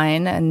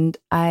online and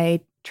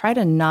I try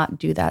to not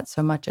do that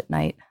so much at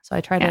night. So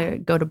I try to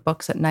go to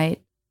books at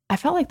night. I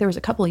felt like there was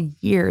a couple of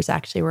years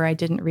actually where I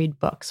didn't read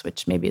books,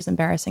 which maybe is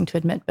embarrassing to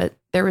admit, but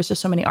there was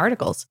just so many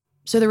articles.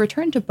 So the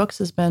return to books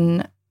has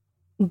been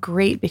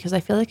great because I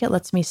feel like it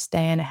lets me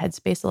stay in a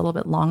headspace a little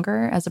bit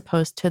longer as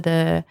opposed to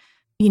the,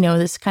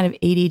 this kind of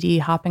ADD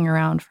hopping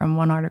around from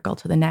one article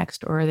to the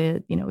next, or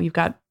you've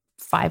got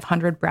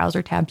 500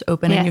 browser tabs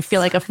open and you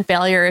feel like a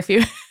failure if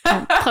you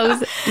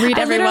read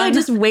everyone.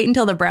 Just wait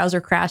until the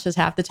browser crashes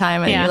half the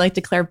time and you like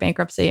declare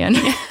bankruptcy and,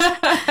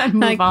 and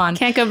move on.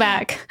 Can't go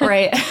back.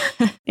 Right.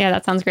 Yeah,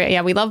 that sounds great.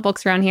 Yeah, we love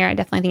books around here. I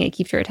definitely think it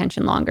keeps your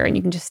attention longer and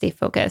you can just stay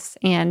focused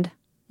and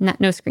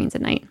no screens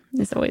at night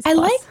is always a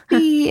plus.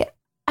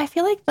 I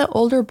feel like the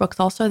older books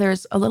also,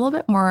 there's a little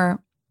bit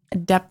more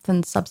depth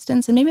and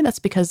substance. And maybe that's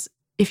because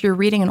if you're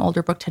reading an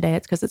older book today,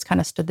 it's because it's kind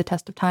of stood the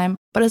test of time.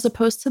 But as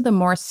opposed to the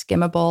more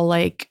skimmable,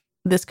 like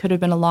this could have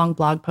been a long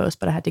blog post,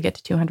 but I had to get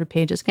to 200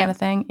 pages kind of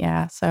thing.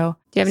 Yeah. So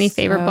do you have any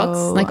favorite books,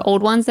 like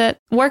old ones that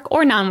work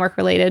or non-work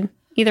related?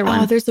 Either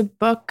one. There's a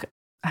book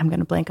I'm going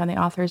to blank on the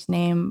author's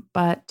name,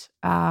 but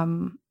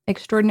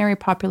Extraordinary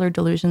Popular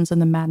Delusions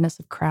and the Madness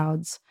of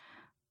Crowds.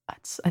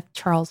 It's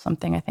Charles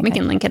something, I think. We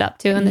can link it up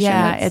too in the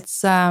show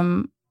notes.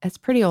 It's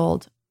pretty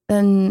old.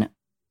 Then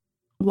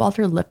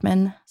Walter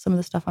Lippmann, some of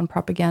the stuff on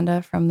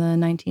propaganda from the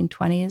 1920s.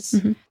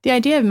 Mm-hmm. The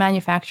idea of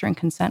manufacturing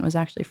consent was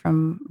actually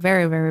from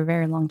very, very,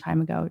 very long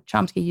time ago.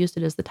 Chomsky used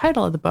it as the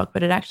title of the book,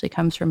 but it actually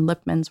comes from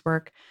Lippmann's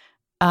work.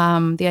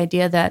 The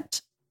idea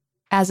that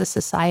as a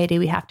society,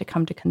 we have to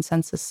come to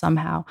consensus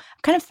somehow.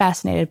 I'm kind of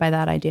fascinated by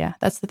that idea.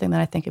 That's the thing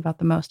that I think about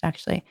the most,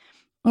 actually,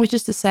 which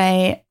is to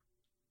say,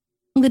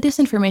 the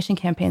disinformation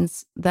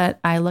campaigns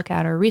that I look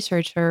at or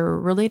research are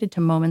related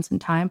to moments in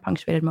time,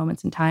 punctuated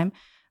moments in time.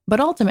 But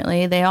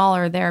ultimately, they all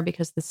are there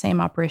because the same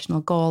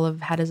operational goal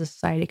of how does a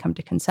society come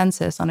to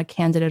consensus on a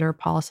candidate or a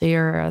policy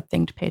or a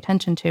thing to pay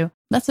attention to.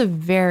 That's a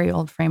very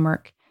old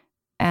framework.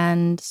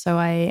 And so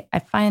I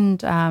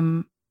find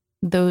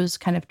those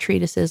kind of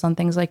treatises on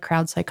things like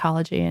crowd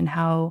psychology and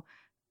how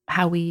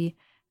we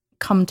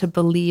come to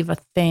believe a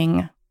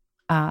thing,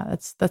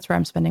 that's where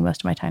I'm spending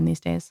most of my time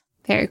these days.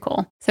 Very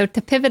cool. So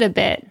to pivot a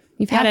bit,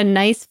 you've had a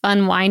nice,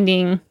 fun,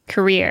 winding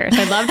career.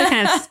 So I'd love to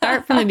kind of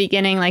start from the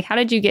beginning. Like, how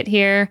did you get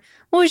here?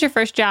 What was your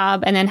first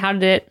job? And then how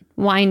did it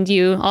wind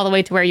you all the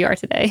way to where you are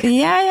today?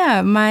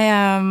 Yeah.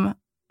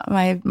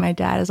 My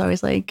dad is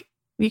always like,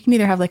 you can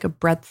either have like a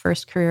breadth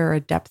first career or a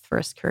depth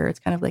first career. It's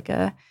kind of like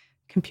a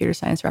computer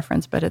science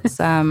reference, but it's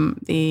how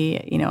do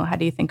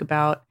you think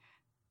about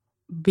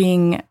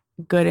being a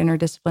good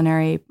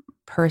interdisciplinary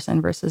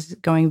person versus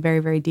going very,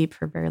 very deep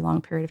for a very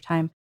long period of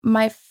time.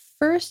 My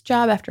first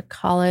job after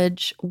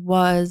college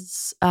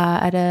was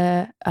at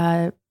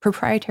a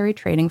proprietary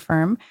trading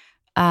firm,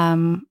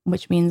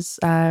 which means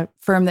a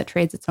firm that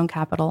trades its own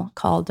capital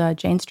called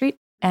Jane Street.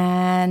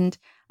 And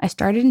I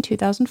started in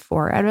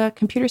 2004. I had a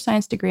computer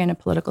science degree and a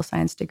political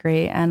science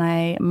degree, and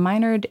I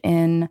minored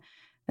in,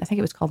 I think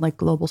it was called like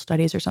global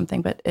studies or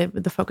something, but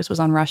the focus was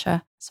on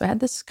Russia. So I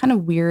had this kind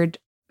of weird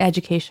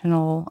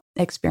educational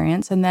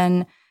experience. And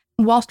then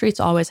Wall Street's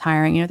always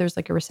hiring. There was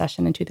like a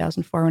recession in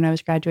 2004 when I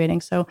was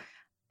graduating. So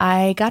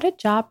I got a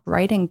job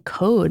writing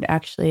code,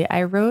 actually.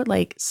 I wrote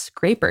like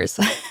scrapers.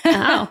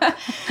 Oh.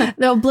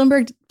 Though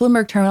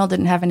Bloomberg Terminal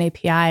didn't have an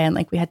API, and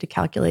like we had to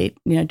calculate,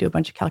 do a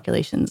bunch of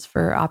calculations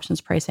for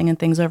options pricing and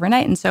things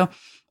overnight. And so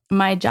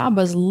my job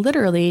was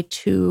literally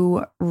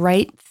to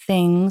write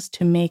things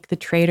to make the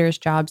traders'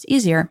 jobs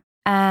easier.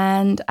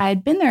 And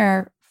I'd been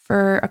there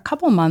for a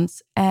couple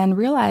months and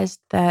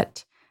realized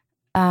that,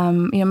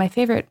 my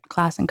favorite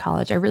class in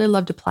college, I really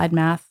loved applied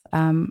math.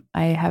 I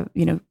have,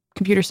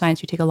 computer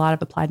science, you take a lot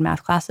of applied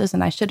math classes,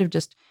 and I should have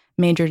just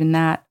majored in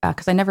that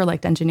because I never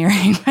liked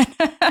engineering,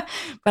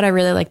 but I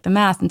really liked the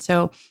math. And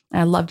so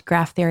I loved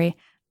graph theory.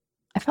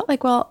 I felt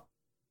like, well,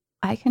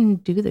 I can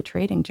do the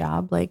trading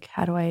job. Like,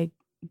 how do I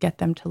get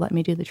them to let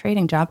me do the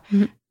trading job?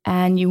 Mm-hmm.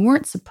 And you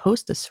weren't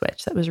supposed to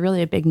switch. That was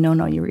really a big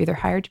no-no. You were either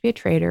hired to be a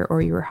trader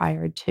or you were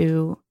hired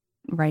to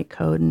write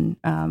code and,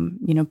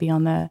 be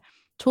on the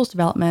tools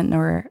development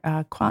or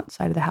quant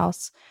side of the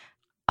house.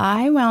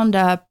 I wound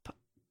up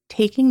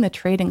taking the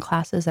trading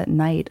classes at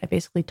night. I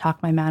basically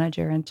talked my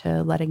manager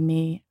into letting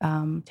me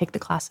take the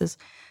classes.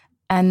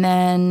 And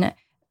then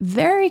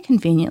very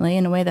conveniently,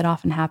 in a way that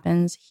often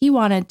happens, he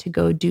wanted to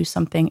go do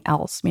something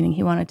else, meaning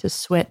he wanted to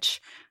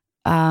switch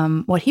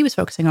what he was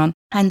focusing on.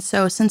 And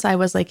so since I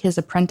was like his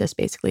apprentice,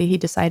 basically, he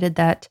decided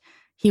that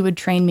he would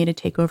train me to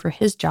take over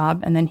his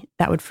job, and then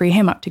that would free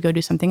him up to go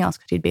do something else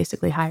because he'd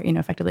basically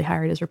effectively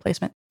hired his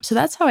replacement. So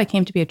that's how I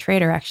came to be a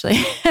trader, actually.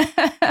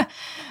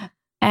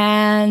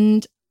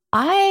 And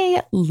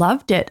I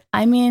loved it.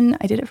 I mean,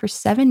 I did it for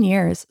 7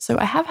 years. So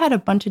I have had a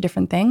bunch of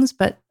different things,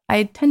 but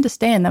I tend to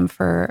stay in them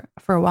for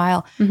a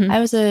while. Mm-hmm. I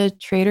was a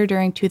trader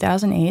during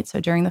 2008, so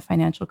during the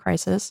financial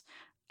crisis.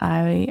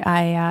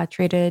 I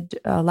traded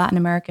Latin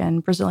American,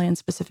 Brazilian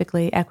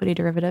specifically, equity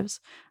derivatives.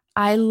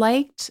 I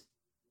liked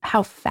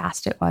how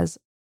fast it was.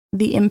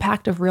 The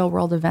impact of real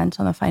world events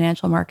on the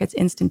financial markets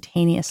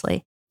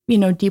instantaneously.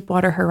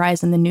 Deepwater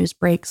Horizon, the news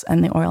breaks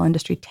and the oil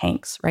industry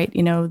tanks, right?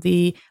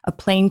 A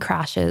plane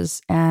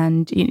crashes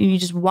and you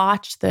just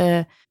watch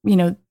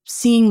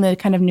seeing the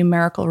kind of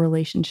numerical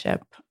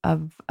relationship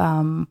of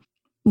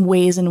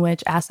ways in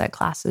which asset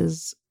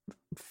classes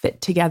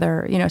fit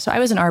together. So I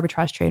was an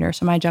arbitrage trader.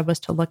 So my job was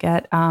to look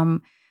at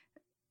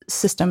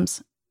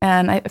systems.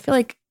 And I feel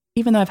like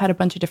even though I've had a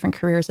bunch of different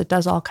careers, it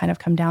does all kind of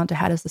come down to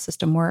how does the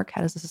system work?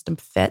 How does the system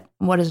fit?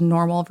 What is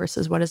normal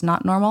versus what is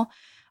not normal?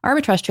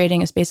 Arbitrage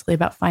trading is basically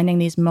about finding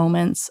these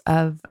moments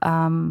of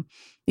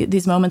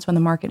these moments when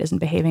the market isn't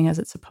behaving as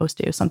it's supposed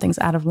to. Something's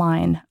out of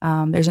line.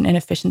 There's an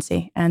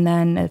inefficiency. And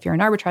then if you're an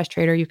arbitrage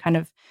trader, you kind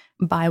of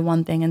buy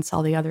one thing and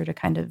sell the other to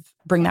kind of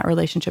bring that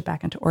relationship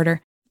back into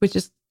order, which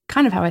is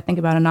kind of how I think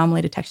about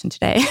anomaly detection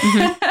today.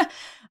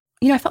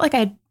 Mm-hmm. I felt like I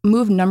had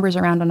moved numbers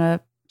around on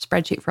a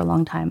spreadsheet for a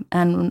long time.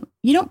 And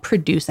you don't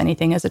produce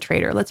anything as a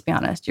trader, let's be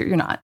honest, you're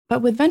not.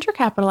 But with venture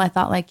capital, I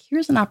thought like,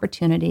 here's an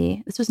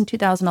opportunity. This was in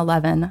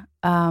 2011,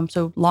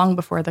 so long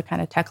before the kind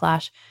of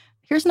techlash,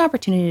 here's an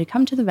opportunity to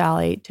come to the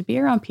Valley, to be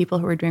around people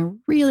who are doing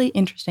really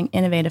interesting,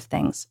 innovative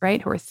things,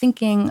 right? Who are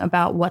thinking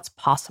about what's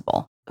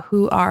possible,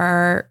 who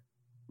are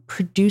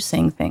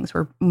producing things, who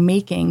are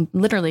making,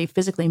 literally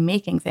physically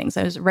making things.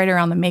 I was right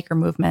around the maker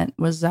movement.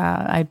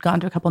 I'd gone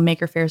to a couple of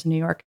maker fairs in New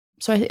York.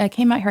 So I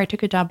came out here, I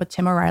took a job with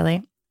Tim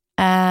O'Reilly,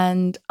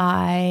 and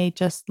I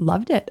just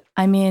loved it.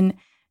 I mean,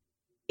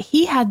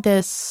 he had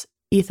this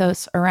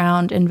ethos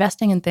around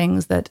investing in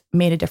things that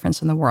made a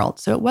difference in the world.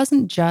 So it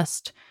wasn't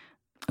just,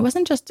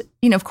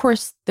 of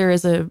course there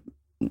is a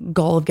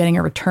goal of getting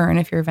a return.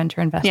 If you're a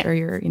venture investor,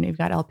 you've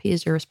got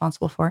LPs you're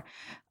responsible for.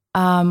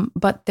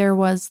 But there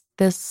was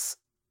this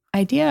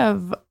idea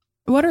of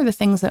what are the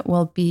things that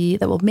will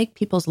make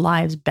people's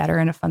lives better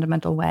in a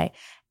fundamental way.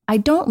 I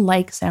don't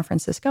like San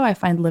Francisco. I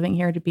find living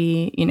here to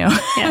be,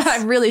 yes.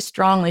 I really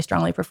strongly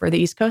prefer the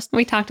East Coast.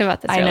 We talked about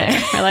this earlier.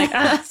 We're like,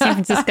 San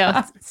Francisco,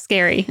 it's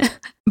scary.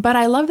 But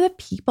I love the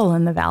people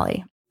in the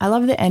Valley. I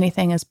love that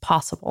anything is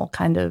possible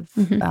kind of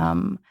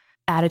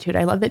attitude.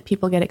 I love that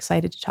people get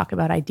excited to talk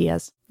about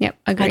ideas. Yep,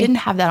 agree. I didn't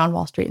have that on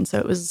Wall Street. And so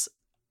it was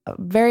a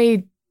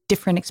very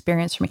different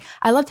experience for me.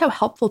 I loved how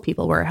helpful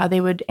people were, how they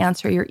would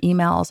answer your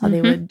emails, how they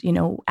would,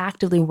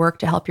 actively work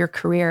to help your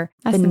career.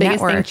 That's the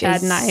biggest thing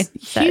Chad and I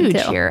huge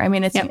here. I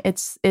mean,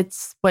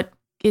 it's what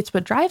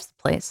drives the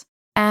place.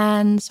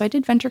 And so I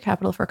did venture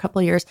capital for a couple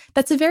of years.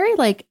 That's a very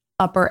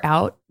up or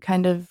out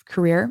kind of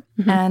career.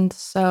 And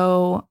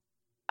so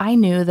I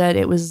knew that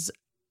it was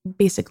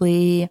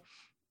basically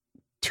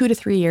 2 to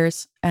 3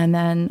 years, and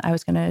then I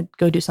was going to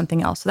go do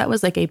something else. So that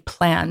was like a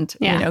planned,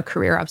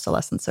 career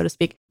obsolescence, so to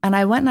speak. And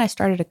I went and I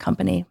started a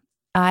company.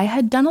 I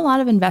had done a lot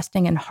of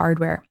investing in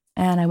hardware,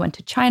 and I went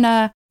to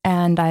China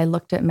and I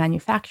looked at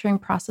manufacturing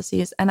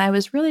processes. And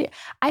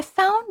I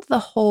found the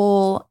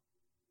whole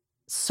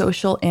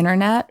social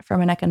internet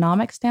from an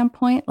economic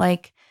standpoint,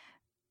 like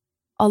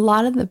a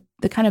lot of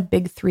the kind of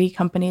big three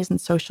companies in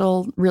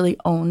social really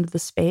owned the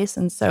space.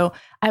 And so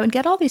I would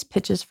get all these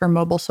pitches for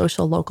mobile,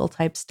 social, local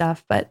type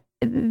stuff, but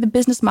the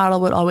business model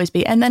would always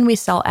be, and then we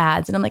sell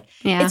ads. And I'm like,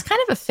 it's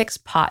kind of a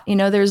fixed pot.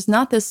 There's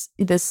not this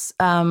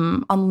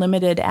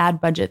unlimited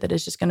ad budget that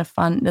is just going to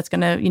fund, that's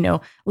going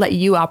to, let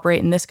you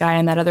operate and this guy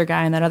and that other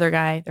guy and that other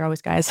guy, they're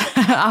always guys,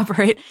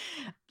 operate.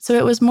 So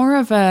it was more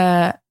of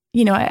a,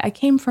 I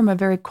came from a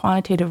very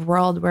quantitative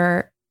world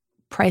where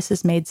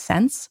prices made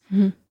sense.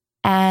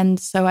 And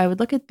so I would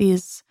look at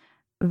these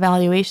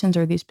valuations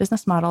or these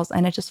business models,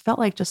 and it just felt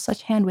like just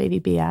such hand-wavy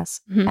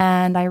BS.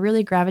 And I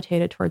really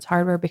gravitated towards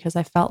hardware because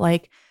I felt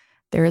like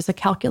there is a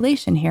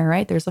calculation here,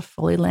 right? There's a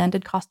fully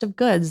landed cost of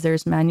goods,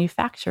 there's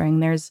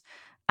manufacturing, there's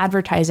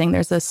advertising,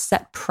 there's a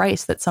set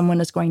price that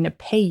someone is going to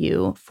pay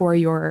you for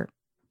your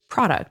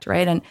product,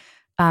 right?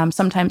 And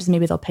sometimes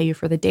maybe they'll pay you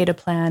for the data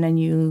plan and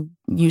you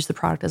use the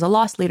product as a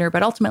loss leader,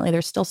 but ultimately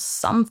there's still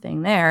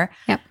something there.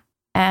 Yep.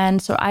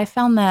 And so I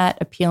found that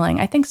appealing.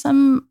 I think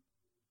some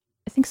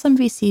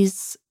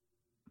VCs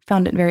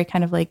found it very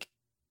kind of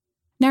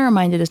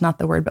narrow-minded is not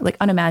the word, but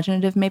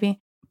unimaginative maybe.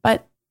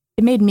 But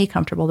it made me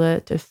comfortable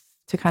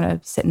to kind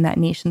of sit in that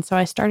niche. And so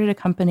I started a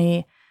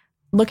company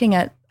looking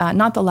at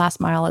not the last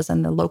mile as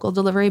in the local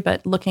delivery,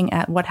 but looking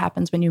at what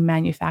happens when you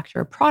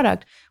manufacture a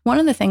product. One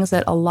of the things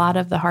that a lot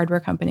of the hardware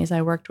companies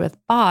I worked with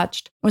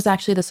botched was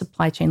actually the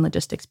supply chain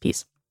logistics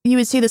piece. You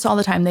would see this all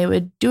the time. They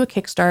would do a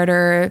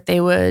Kickstarter.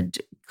 They would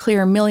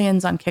clear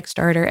millions on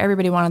Kickstarter.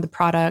 Everybody wanted the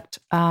product.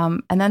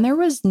 And then there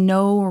was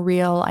no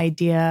real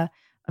idea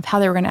of how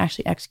they were going to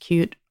actually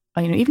execute.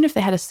 Even if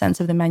they had a sense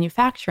of the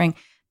manufacturing,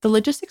 the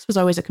logistics was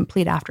always a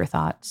complete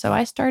afterthought. So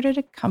I started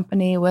a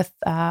company with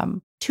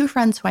 2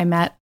 friends who I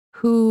met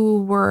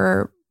who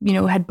were,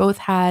 had both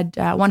had,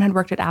 one had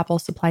worked at Apple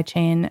supply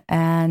chain,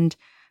 and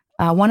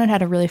one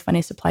had a really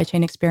funny supply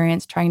chain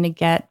experience trying to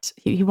get,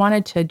 he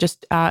wanted to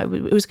just,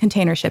 it was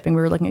container shipping.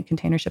 We were looking at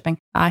container shipping.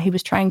 He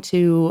was trying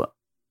to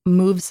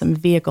move some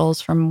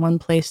vehicles from one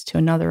place to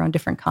another on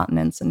different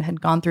continents and had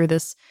gone through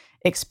this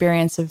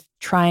experience of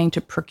trying to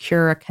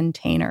procure a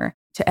container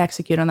to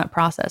execute on that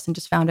process, and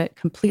just found it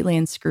completely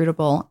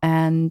inscrutable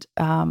and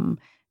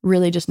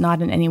really just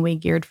not in any way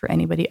geared for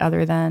anybody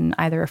other than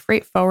either a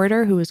freight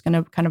forwarder who was going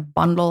to kind of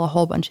bundle a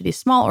whole bunch of these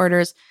small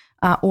orders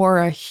or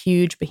a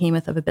huge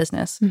behemoth of a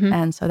business.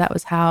 And so that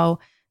was how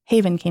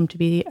Haven came to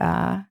be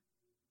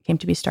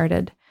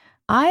started.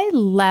 I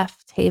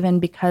left Haven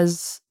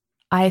because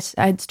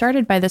I'd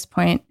started by this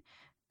point.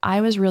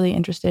 I was really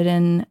interested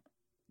in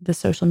the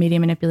social media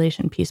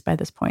manipulation piece by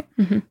this point.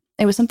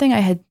 It was something I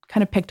had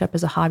kind of picked up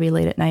as a hobby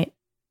late at night.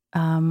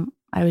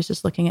 I was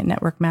just looking at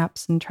network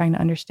maps and trying to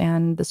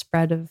understand the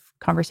spread of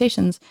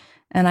conversations.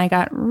 And I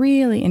got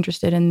really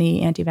interested in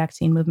the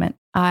anti-vaccine movement.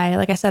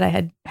 Like I said,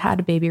 I had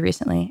a baby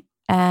recently,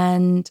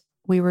 and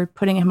we were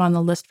putting him on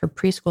the list for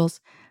preschools.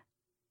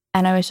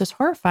 And I was just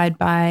horrified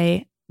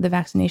by the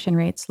vaccination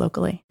rates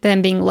locally.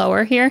 Them being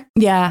lower here?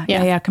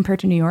 Yeah. Compared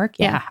to New York.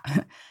 Yeah.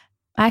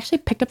 I actually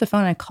picked up the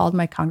phone and I called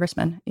my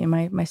congressman,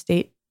 my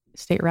state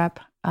rep,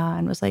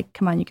 and was like,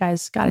 come on, you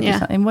guys got to do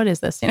something. What is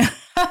this?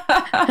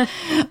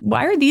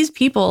 Why are these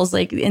people's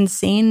like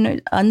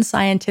insane,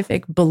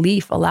 unscientific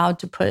belief allowed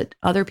to put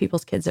other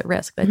people's kids at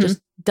risk? That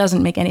just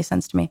doesn't make any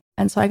sense to me.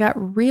 And so I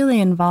got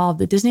really involved.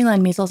 The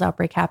Disneyland measles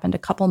outbreak happened a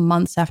couple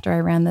months after I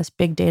ran this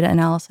big data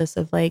analysis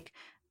of like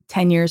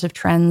 10 years of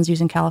trends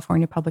using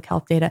California public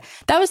health data.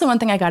 That was the one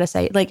thing I got to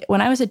say. Like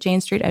when I was at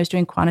Jane Street, I was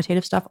doing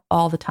quantitative stuff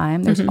all the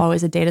time. There's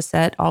always a data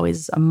set,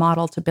 always a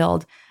model to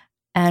build.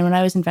 And when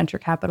I was in venture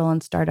capital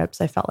and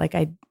startups, I felt like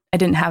I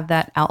didn't have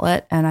that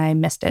outlet and I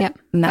missed it. Yep,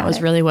 and that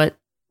was really what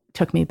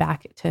took me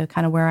back to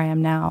kind of where I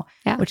am now,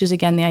 which is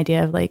again, the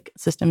idea of like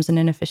systems and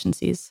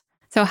inefficiencies.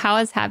 So how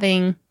has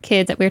having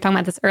kids, we were talking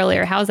about this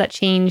earlier, how has that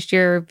changed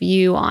your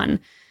view on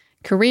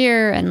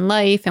career and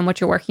life and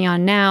what you're working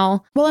on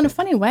now? Well, in a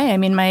funny way, I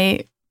mean,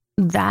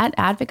 that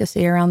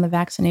advocacy around the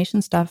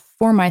vaccination stuff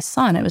for my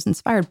son, it was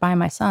inspired by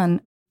my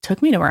son,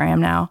 took me to where I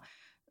am now.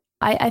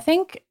 I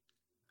think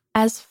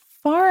as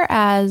far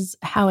as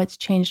how it's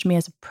changed me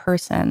as a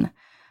person,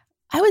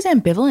 I was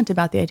ambivalent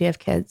about the idea of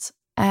kids.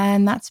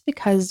 And that's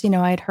because,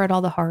 I'd heard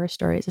all the horror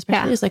stories,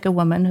 especially as like a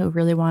woman who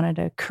really wanted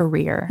a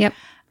career. Yep.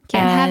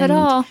 Can't have it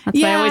all. That's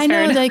what I always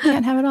heard. Know they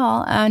can't have it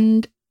all.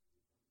 And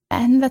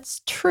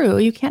that's true.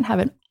 You can't have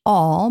it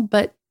all,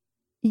 but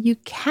you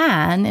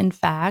can, in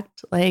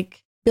fact,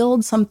 like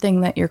build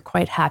something that you're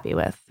quite happy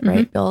with,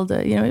 right? Build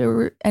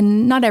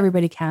and not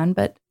everybody can,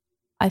 but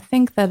I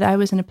think that I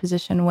was in a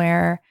position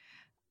where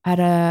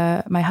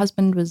my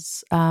husband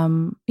was,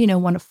 one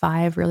of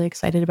 5, really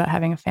excited about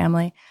having a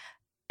family.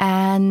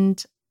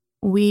 And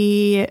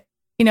we,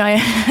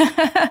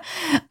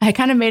 I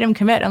kind of made him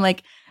commit. I'm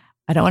like,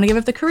 I don't want to give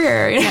up the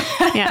career,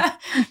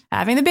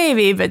 having the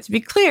baby, but to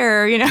be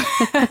clear,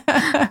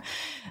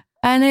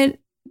 and it,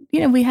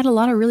 we had a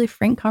lot of really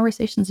frank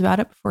conversations about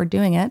it before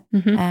doing it.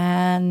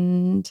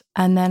 And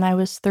then I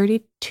was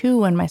 32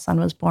 when my son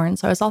was born.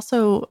 So I was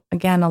also,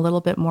 again, a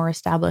little bit more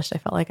established. I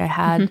felt like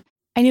I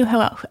knew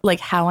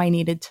how I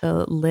needed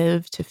to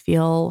live to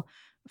feel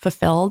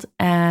fulfilled.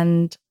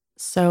 And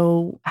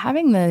so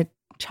having the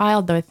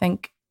child, though, I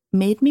think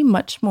made me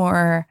much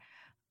more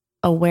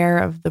aware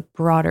of the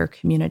broader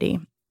community.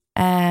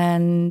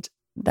 And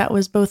that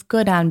was both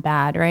good and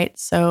bad, right?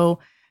 So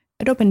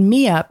it opened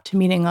me up to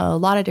meeting a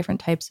lot of different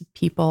types of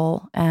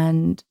people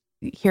and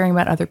hearing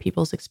about other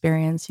people's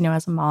experience,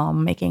 as a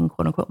mom, making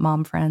quote unquote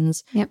mom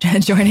friends,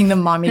 joining the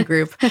mommy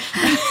group.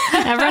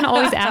 Everyone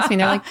always asks me,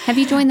 they're like, have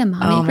you joined the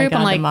mommy group?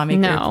 God, I'm like,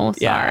 no,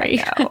 sorry.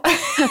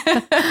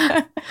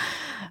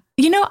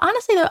 No.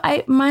 Honestly though,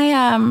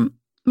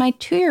 my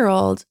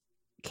 2-year-old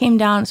came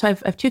down. So I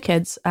have 2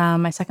 kids.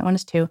 My second one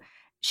is 2.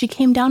 She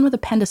came down with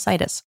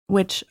appendicitis,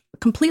 which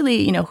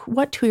completely,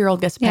 what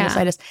 2-year-old gets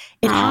appendicitis?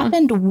 It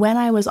happened when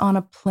I was on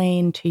a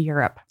plane to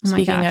Europe.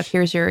 Speaking of,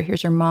 here's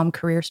your mom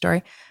career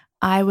story.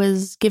 I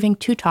was giving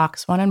 2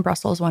 talks, one in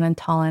Brussels, one in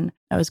Tallinn.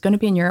 I was going to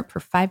be in Europe for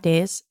 5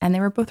 days, and they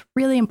were both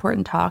really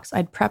important talks.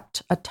 I'd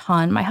prepped a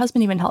ton. My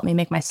husband even helped me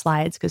make my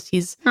slides because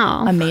he's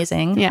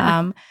amazing.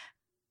 Yeah.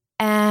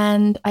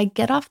 And I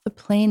get off the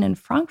plane in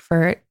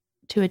Frankfurt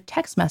to a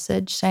text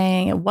message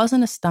saying it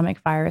wasn't a stomach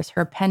virus.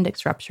 Her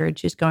appendix ruptured.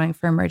 She's going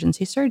for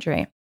emergency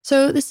surgery.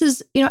 So this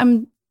is,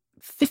 I'm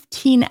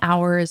 15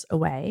 hours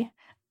away.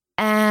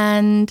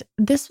 And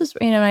this was,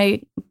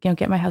 I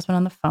get my husband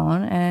on the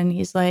phone and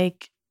he's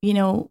like,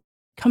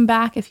 come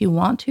back if you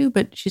want to,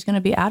 but she's going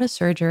to be out of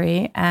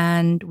surgery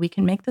and we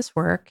can make this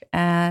work.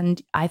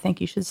 And I think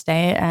you should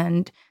stay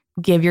and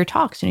give your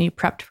talks. You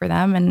prepped for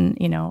them. And,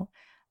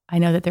 I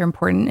know that they're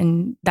important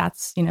and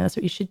that's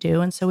what you should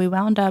do. And so we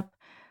wound up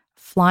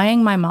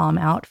flying my mom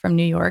out from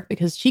New York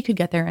because she could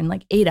get there in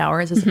like 8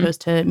 hours as opposed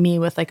to me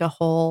with like a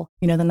whole,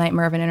 the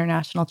nightmare of an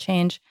international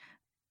change.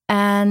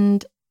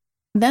 And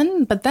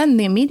then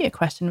the immediate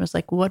question was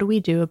like, what do we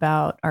do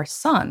about our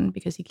son?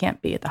 Because he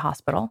can't be at the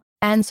hospital.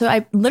 And so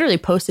I literally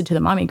posted to the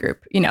mommy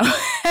group, and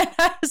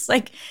I was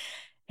like,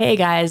 hey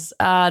guys,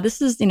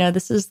 this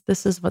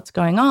is what's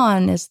going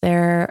on. Is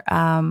there,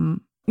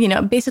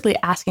 basically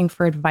asking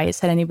for advice.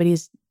 Had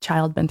anybody's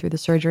child been through the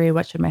surgery?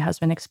 What should my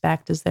husband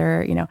expect? Is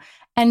there,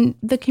 and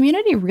the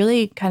community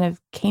really kind of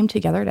came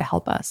together to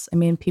help us. I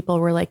mean, people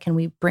were like, can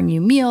we bring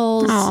you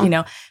meals?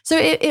 Aww. So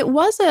it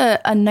was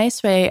a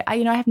nice way. I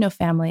have no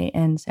family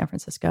in San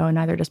Francisco and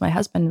neither does my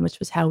husband, which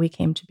was how we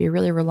came to be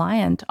really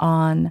reliant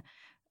on,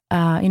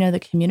 the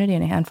community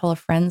and a handful of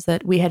friends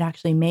that we had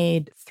actually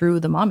made through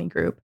the mommy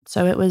group.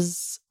 So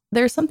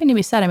there's something to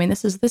be said. I mean,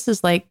 this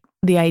is like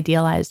the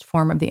idealized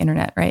form of the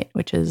internet, right?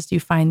 Which is you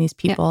find these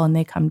people and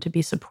they come to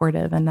be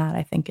supportive. And that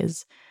I think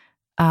is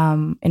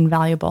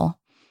invaluable.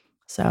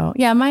 So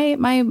yeah,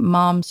 my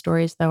mom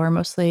stories though are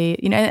mostly,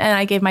 and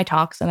I gave my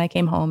talks and I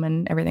came home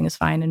and everything is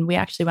fine. And we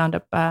actually wound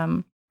up,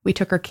 we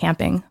took her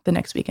camping the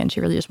next weekend. She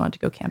really just wanted to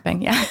go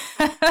camping. Yeah.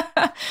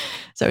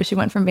 So she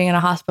went from being in a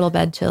hospital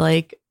bed to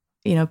like,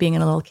 being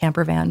in a little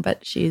camper van,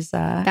 but she's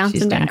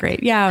doing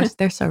great. Yeah.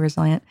 They're so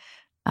resilient.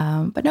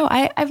 But no,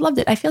 I've loved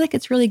it. I feel like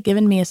it's really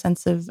given me a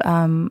sense of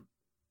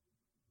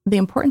the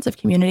importance of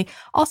community.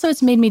 Also,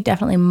 it's made me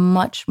definitely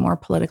much more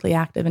politically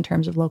active in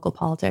terms of local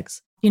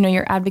politics.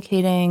 You're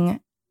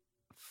advocating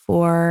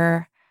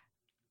for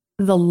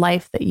the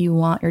life that you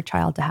want your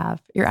child to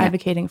have. You're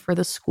advocating for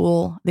the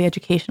school, the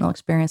educational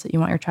experience that you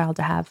want your child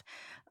to have.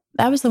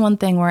 That was the one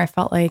thing where I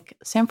felt like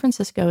San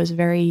Francisco is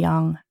very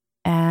young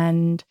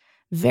and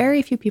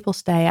very few people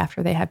stay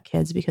after they have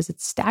kids because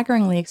it's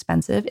staggeringly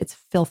expensive. It's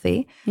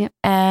filthy. Yep.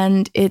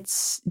 And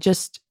it's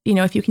just,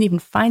 if you can even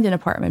find an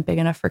apartment big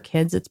enough for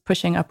kids, it's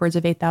pushing upwards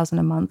of $8,000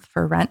 a month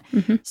for rent.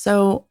 Mm-hmm.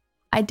 So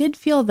I did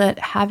feel that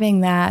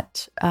having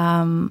that,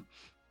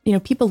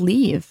 people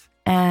leave.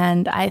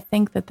 And I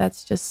think that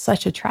that's just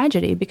such a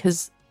tragedy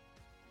because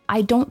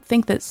I don't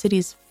think that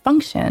cities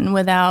function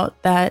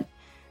without that.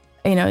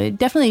 It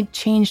definitely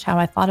changed how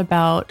I thought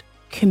about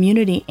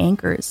community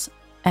anchors.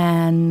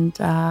 And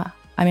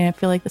I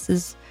feel like this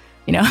is,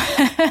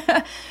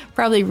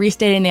 probably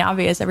restating the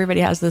obvious.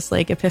 Everybody has this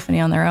like epiphany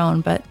on their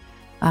own, but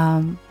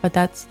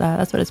that's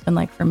what it's been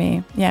like for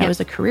me. Yeah, It was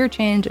a career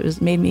change.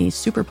 It made me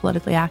super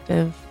politically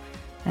active,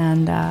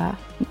 and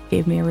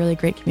gave me a really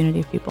great community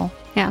of people.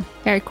 Yeah,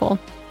 very cool.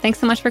 Thanks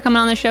so much for coming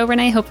on the show,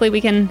 Renee. Hopefully we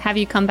can have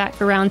you come back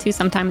for round 2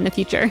 sometime in the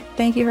future.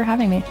 Thank you for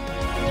having me.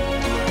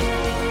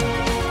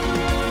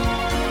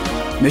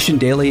 Mission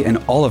Daily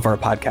and all of our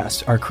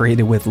podcasts are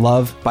created with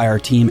love by our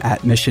team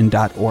at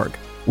mission.org.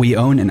 We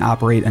own and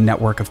operate a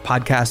network of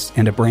podcasts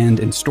and a brand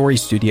and story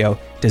studio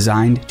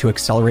designed to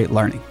accelerate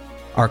learning.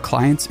 Our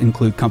clients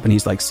include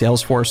companies like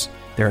Salesforce,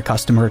 they're a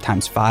customer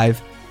times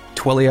 5,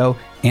 Twilio,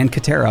 and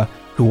Katera,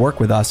 who work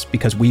with us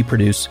because we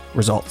produce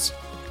results.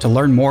 To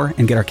learn more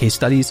and get our case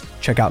studies,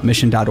 check out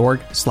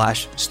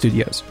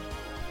mission.org/studios.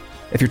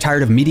 If you're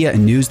tired of media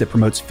and news that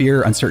promotes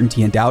fear,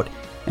 uncertainty, and doubt,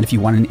 and if you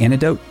want an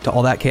antidote to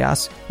all that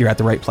chaos, you're at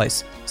the right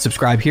place.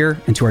 Subscribe here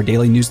and to our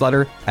daily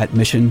newsletter at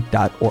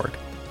mission.org.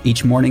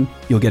 Each morning,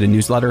 you'll get a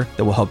newsletter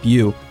that will help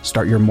you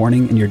start your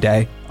morning and your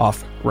day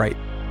off right.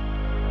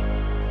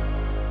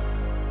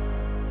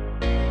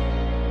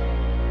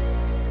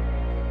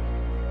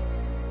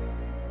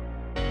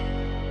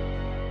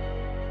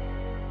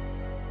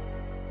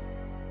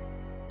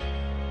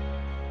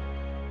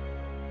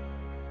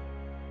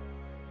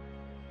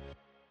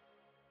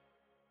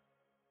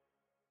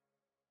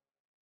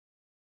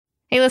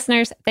 Hey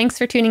listeners, thanks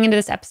for tuning into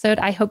this episode.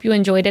 I hope you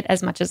enjoyed it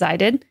as much as I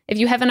did. If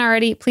you haven't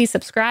already, please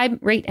subscribe,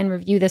 rate, and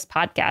review this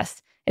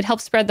podcast. It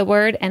helps spread the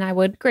word, and I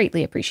would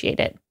greatly appreciate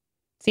it.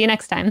 See you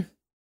next time.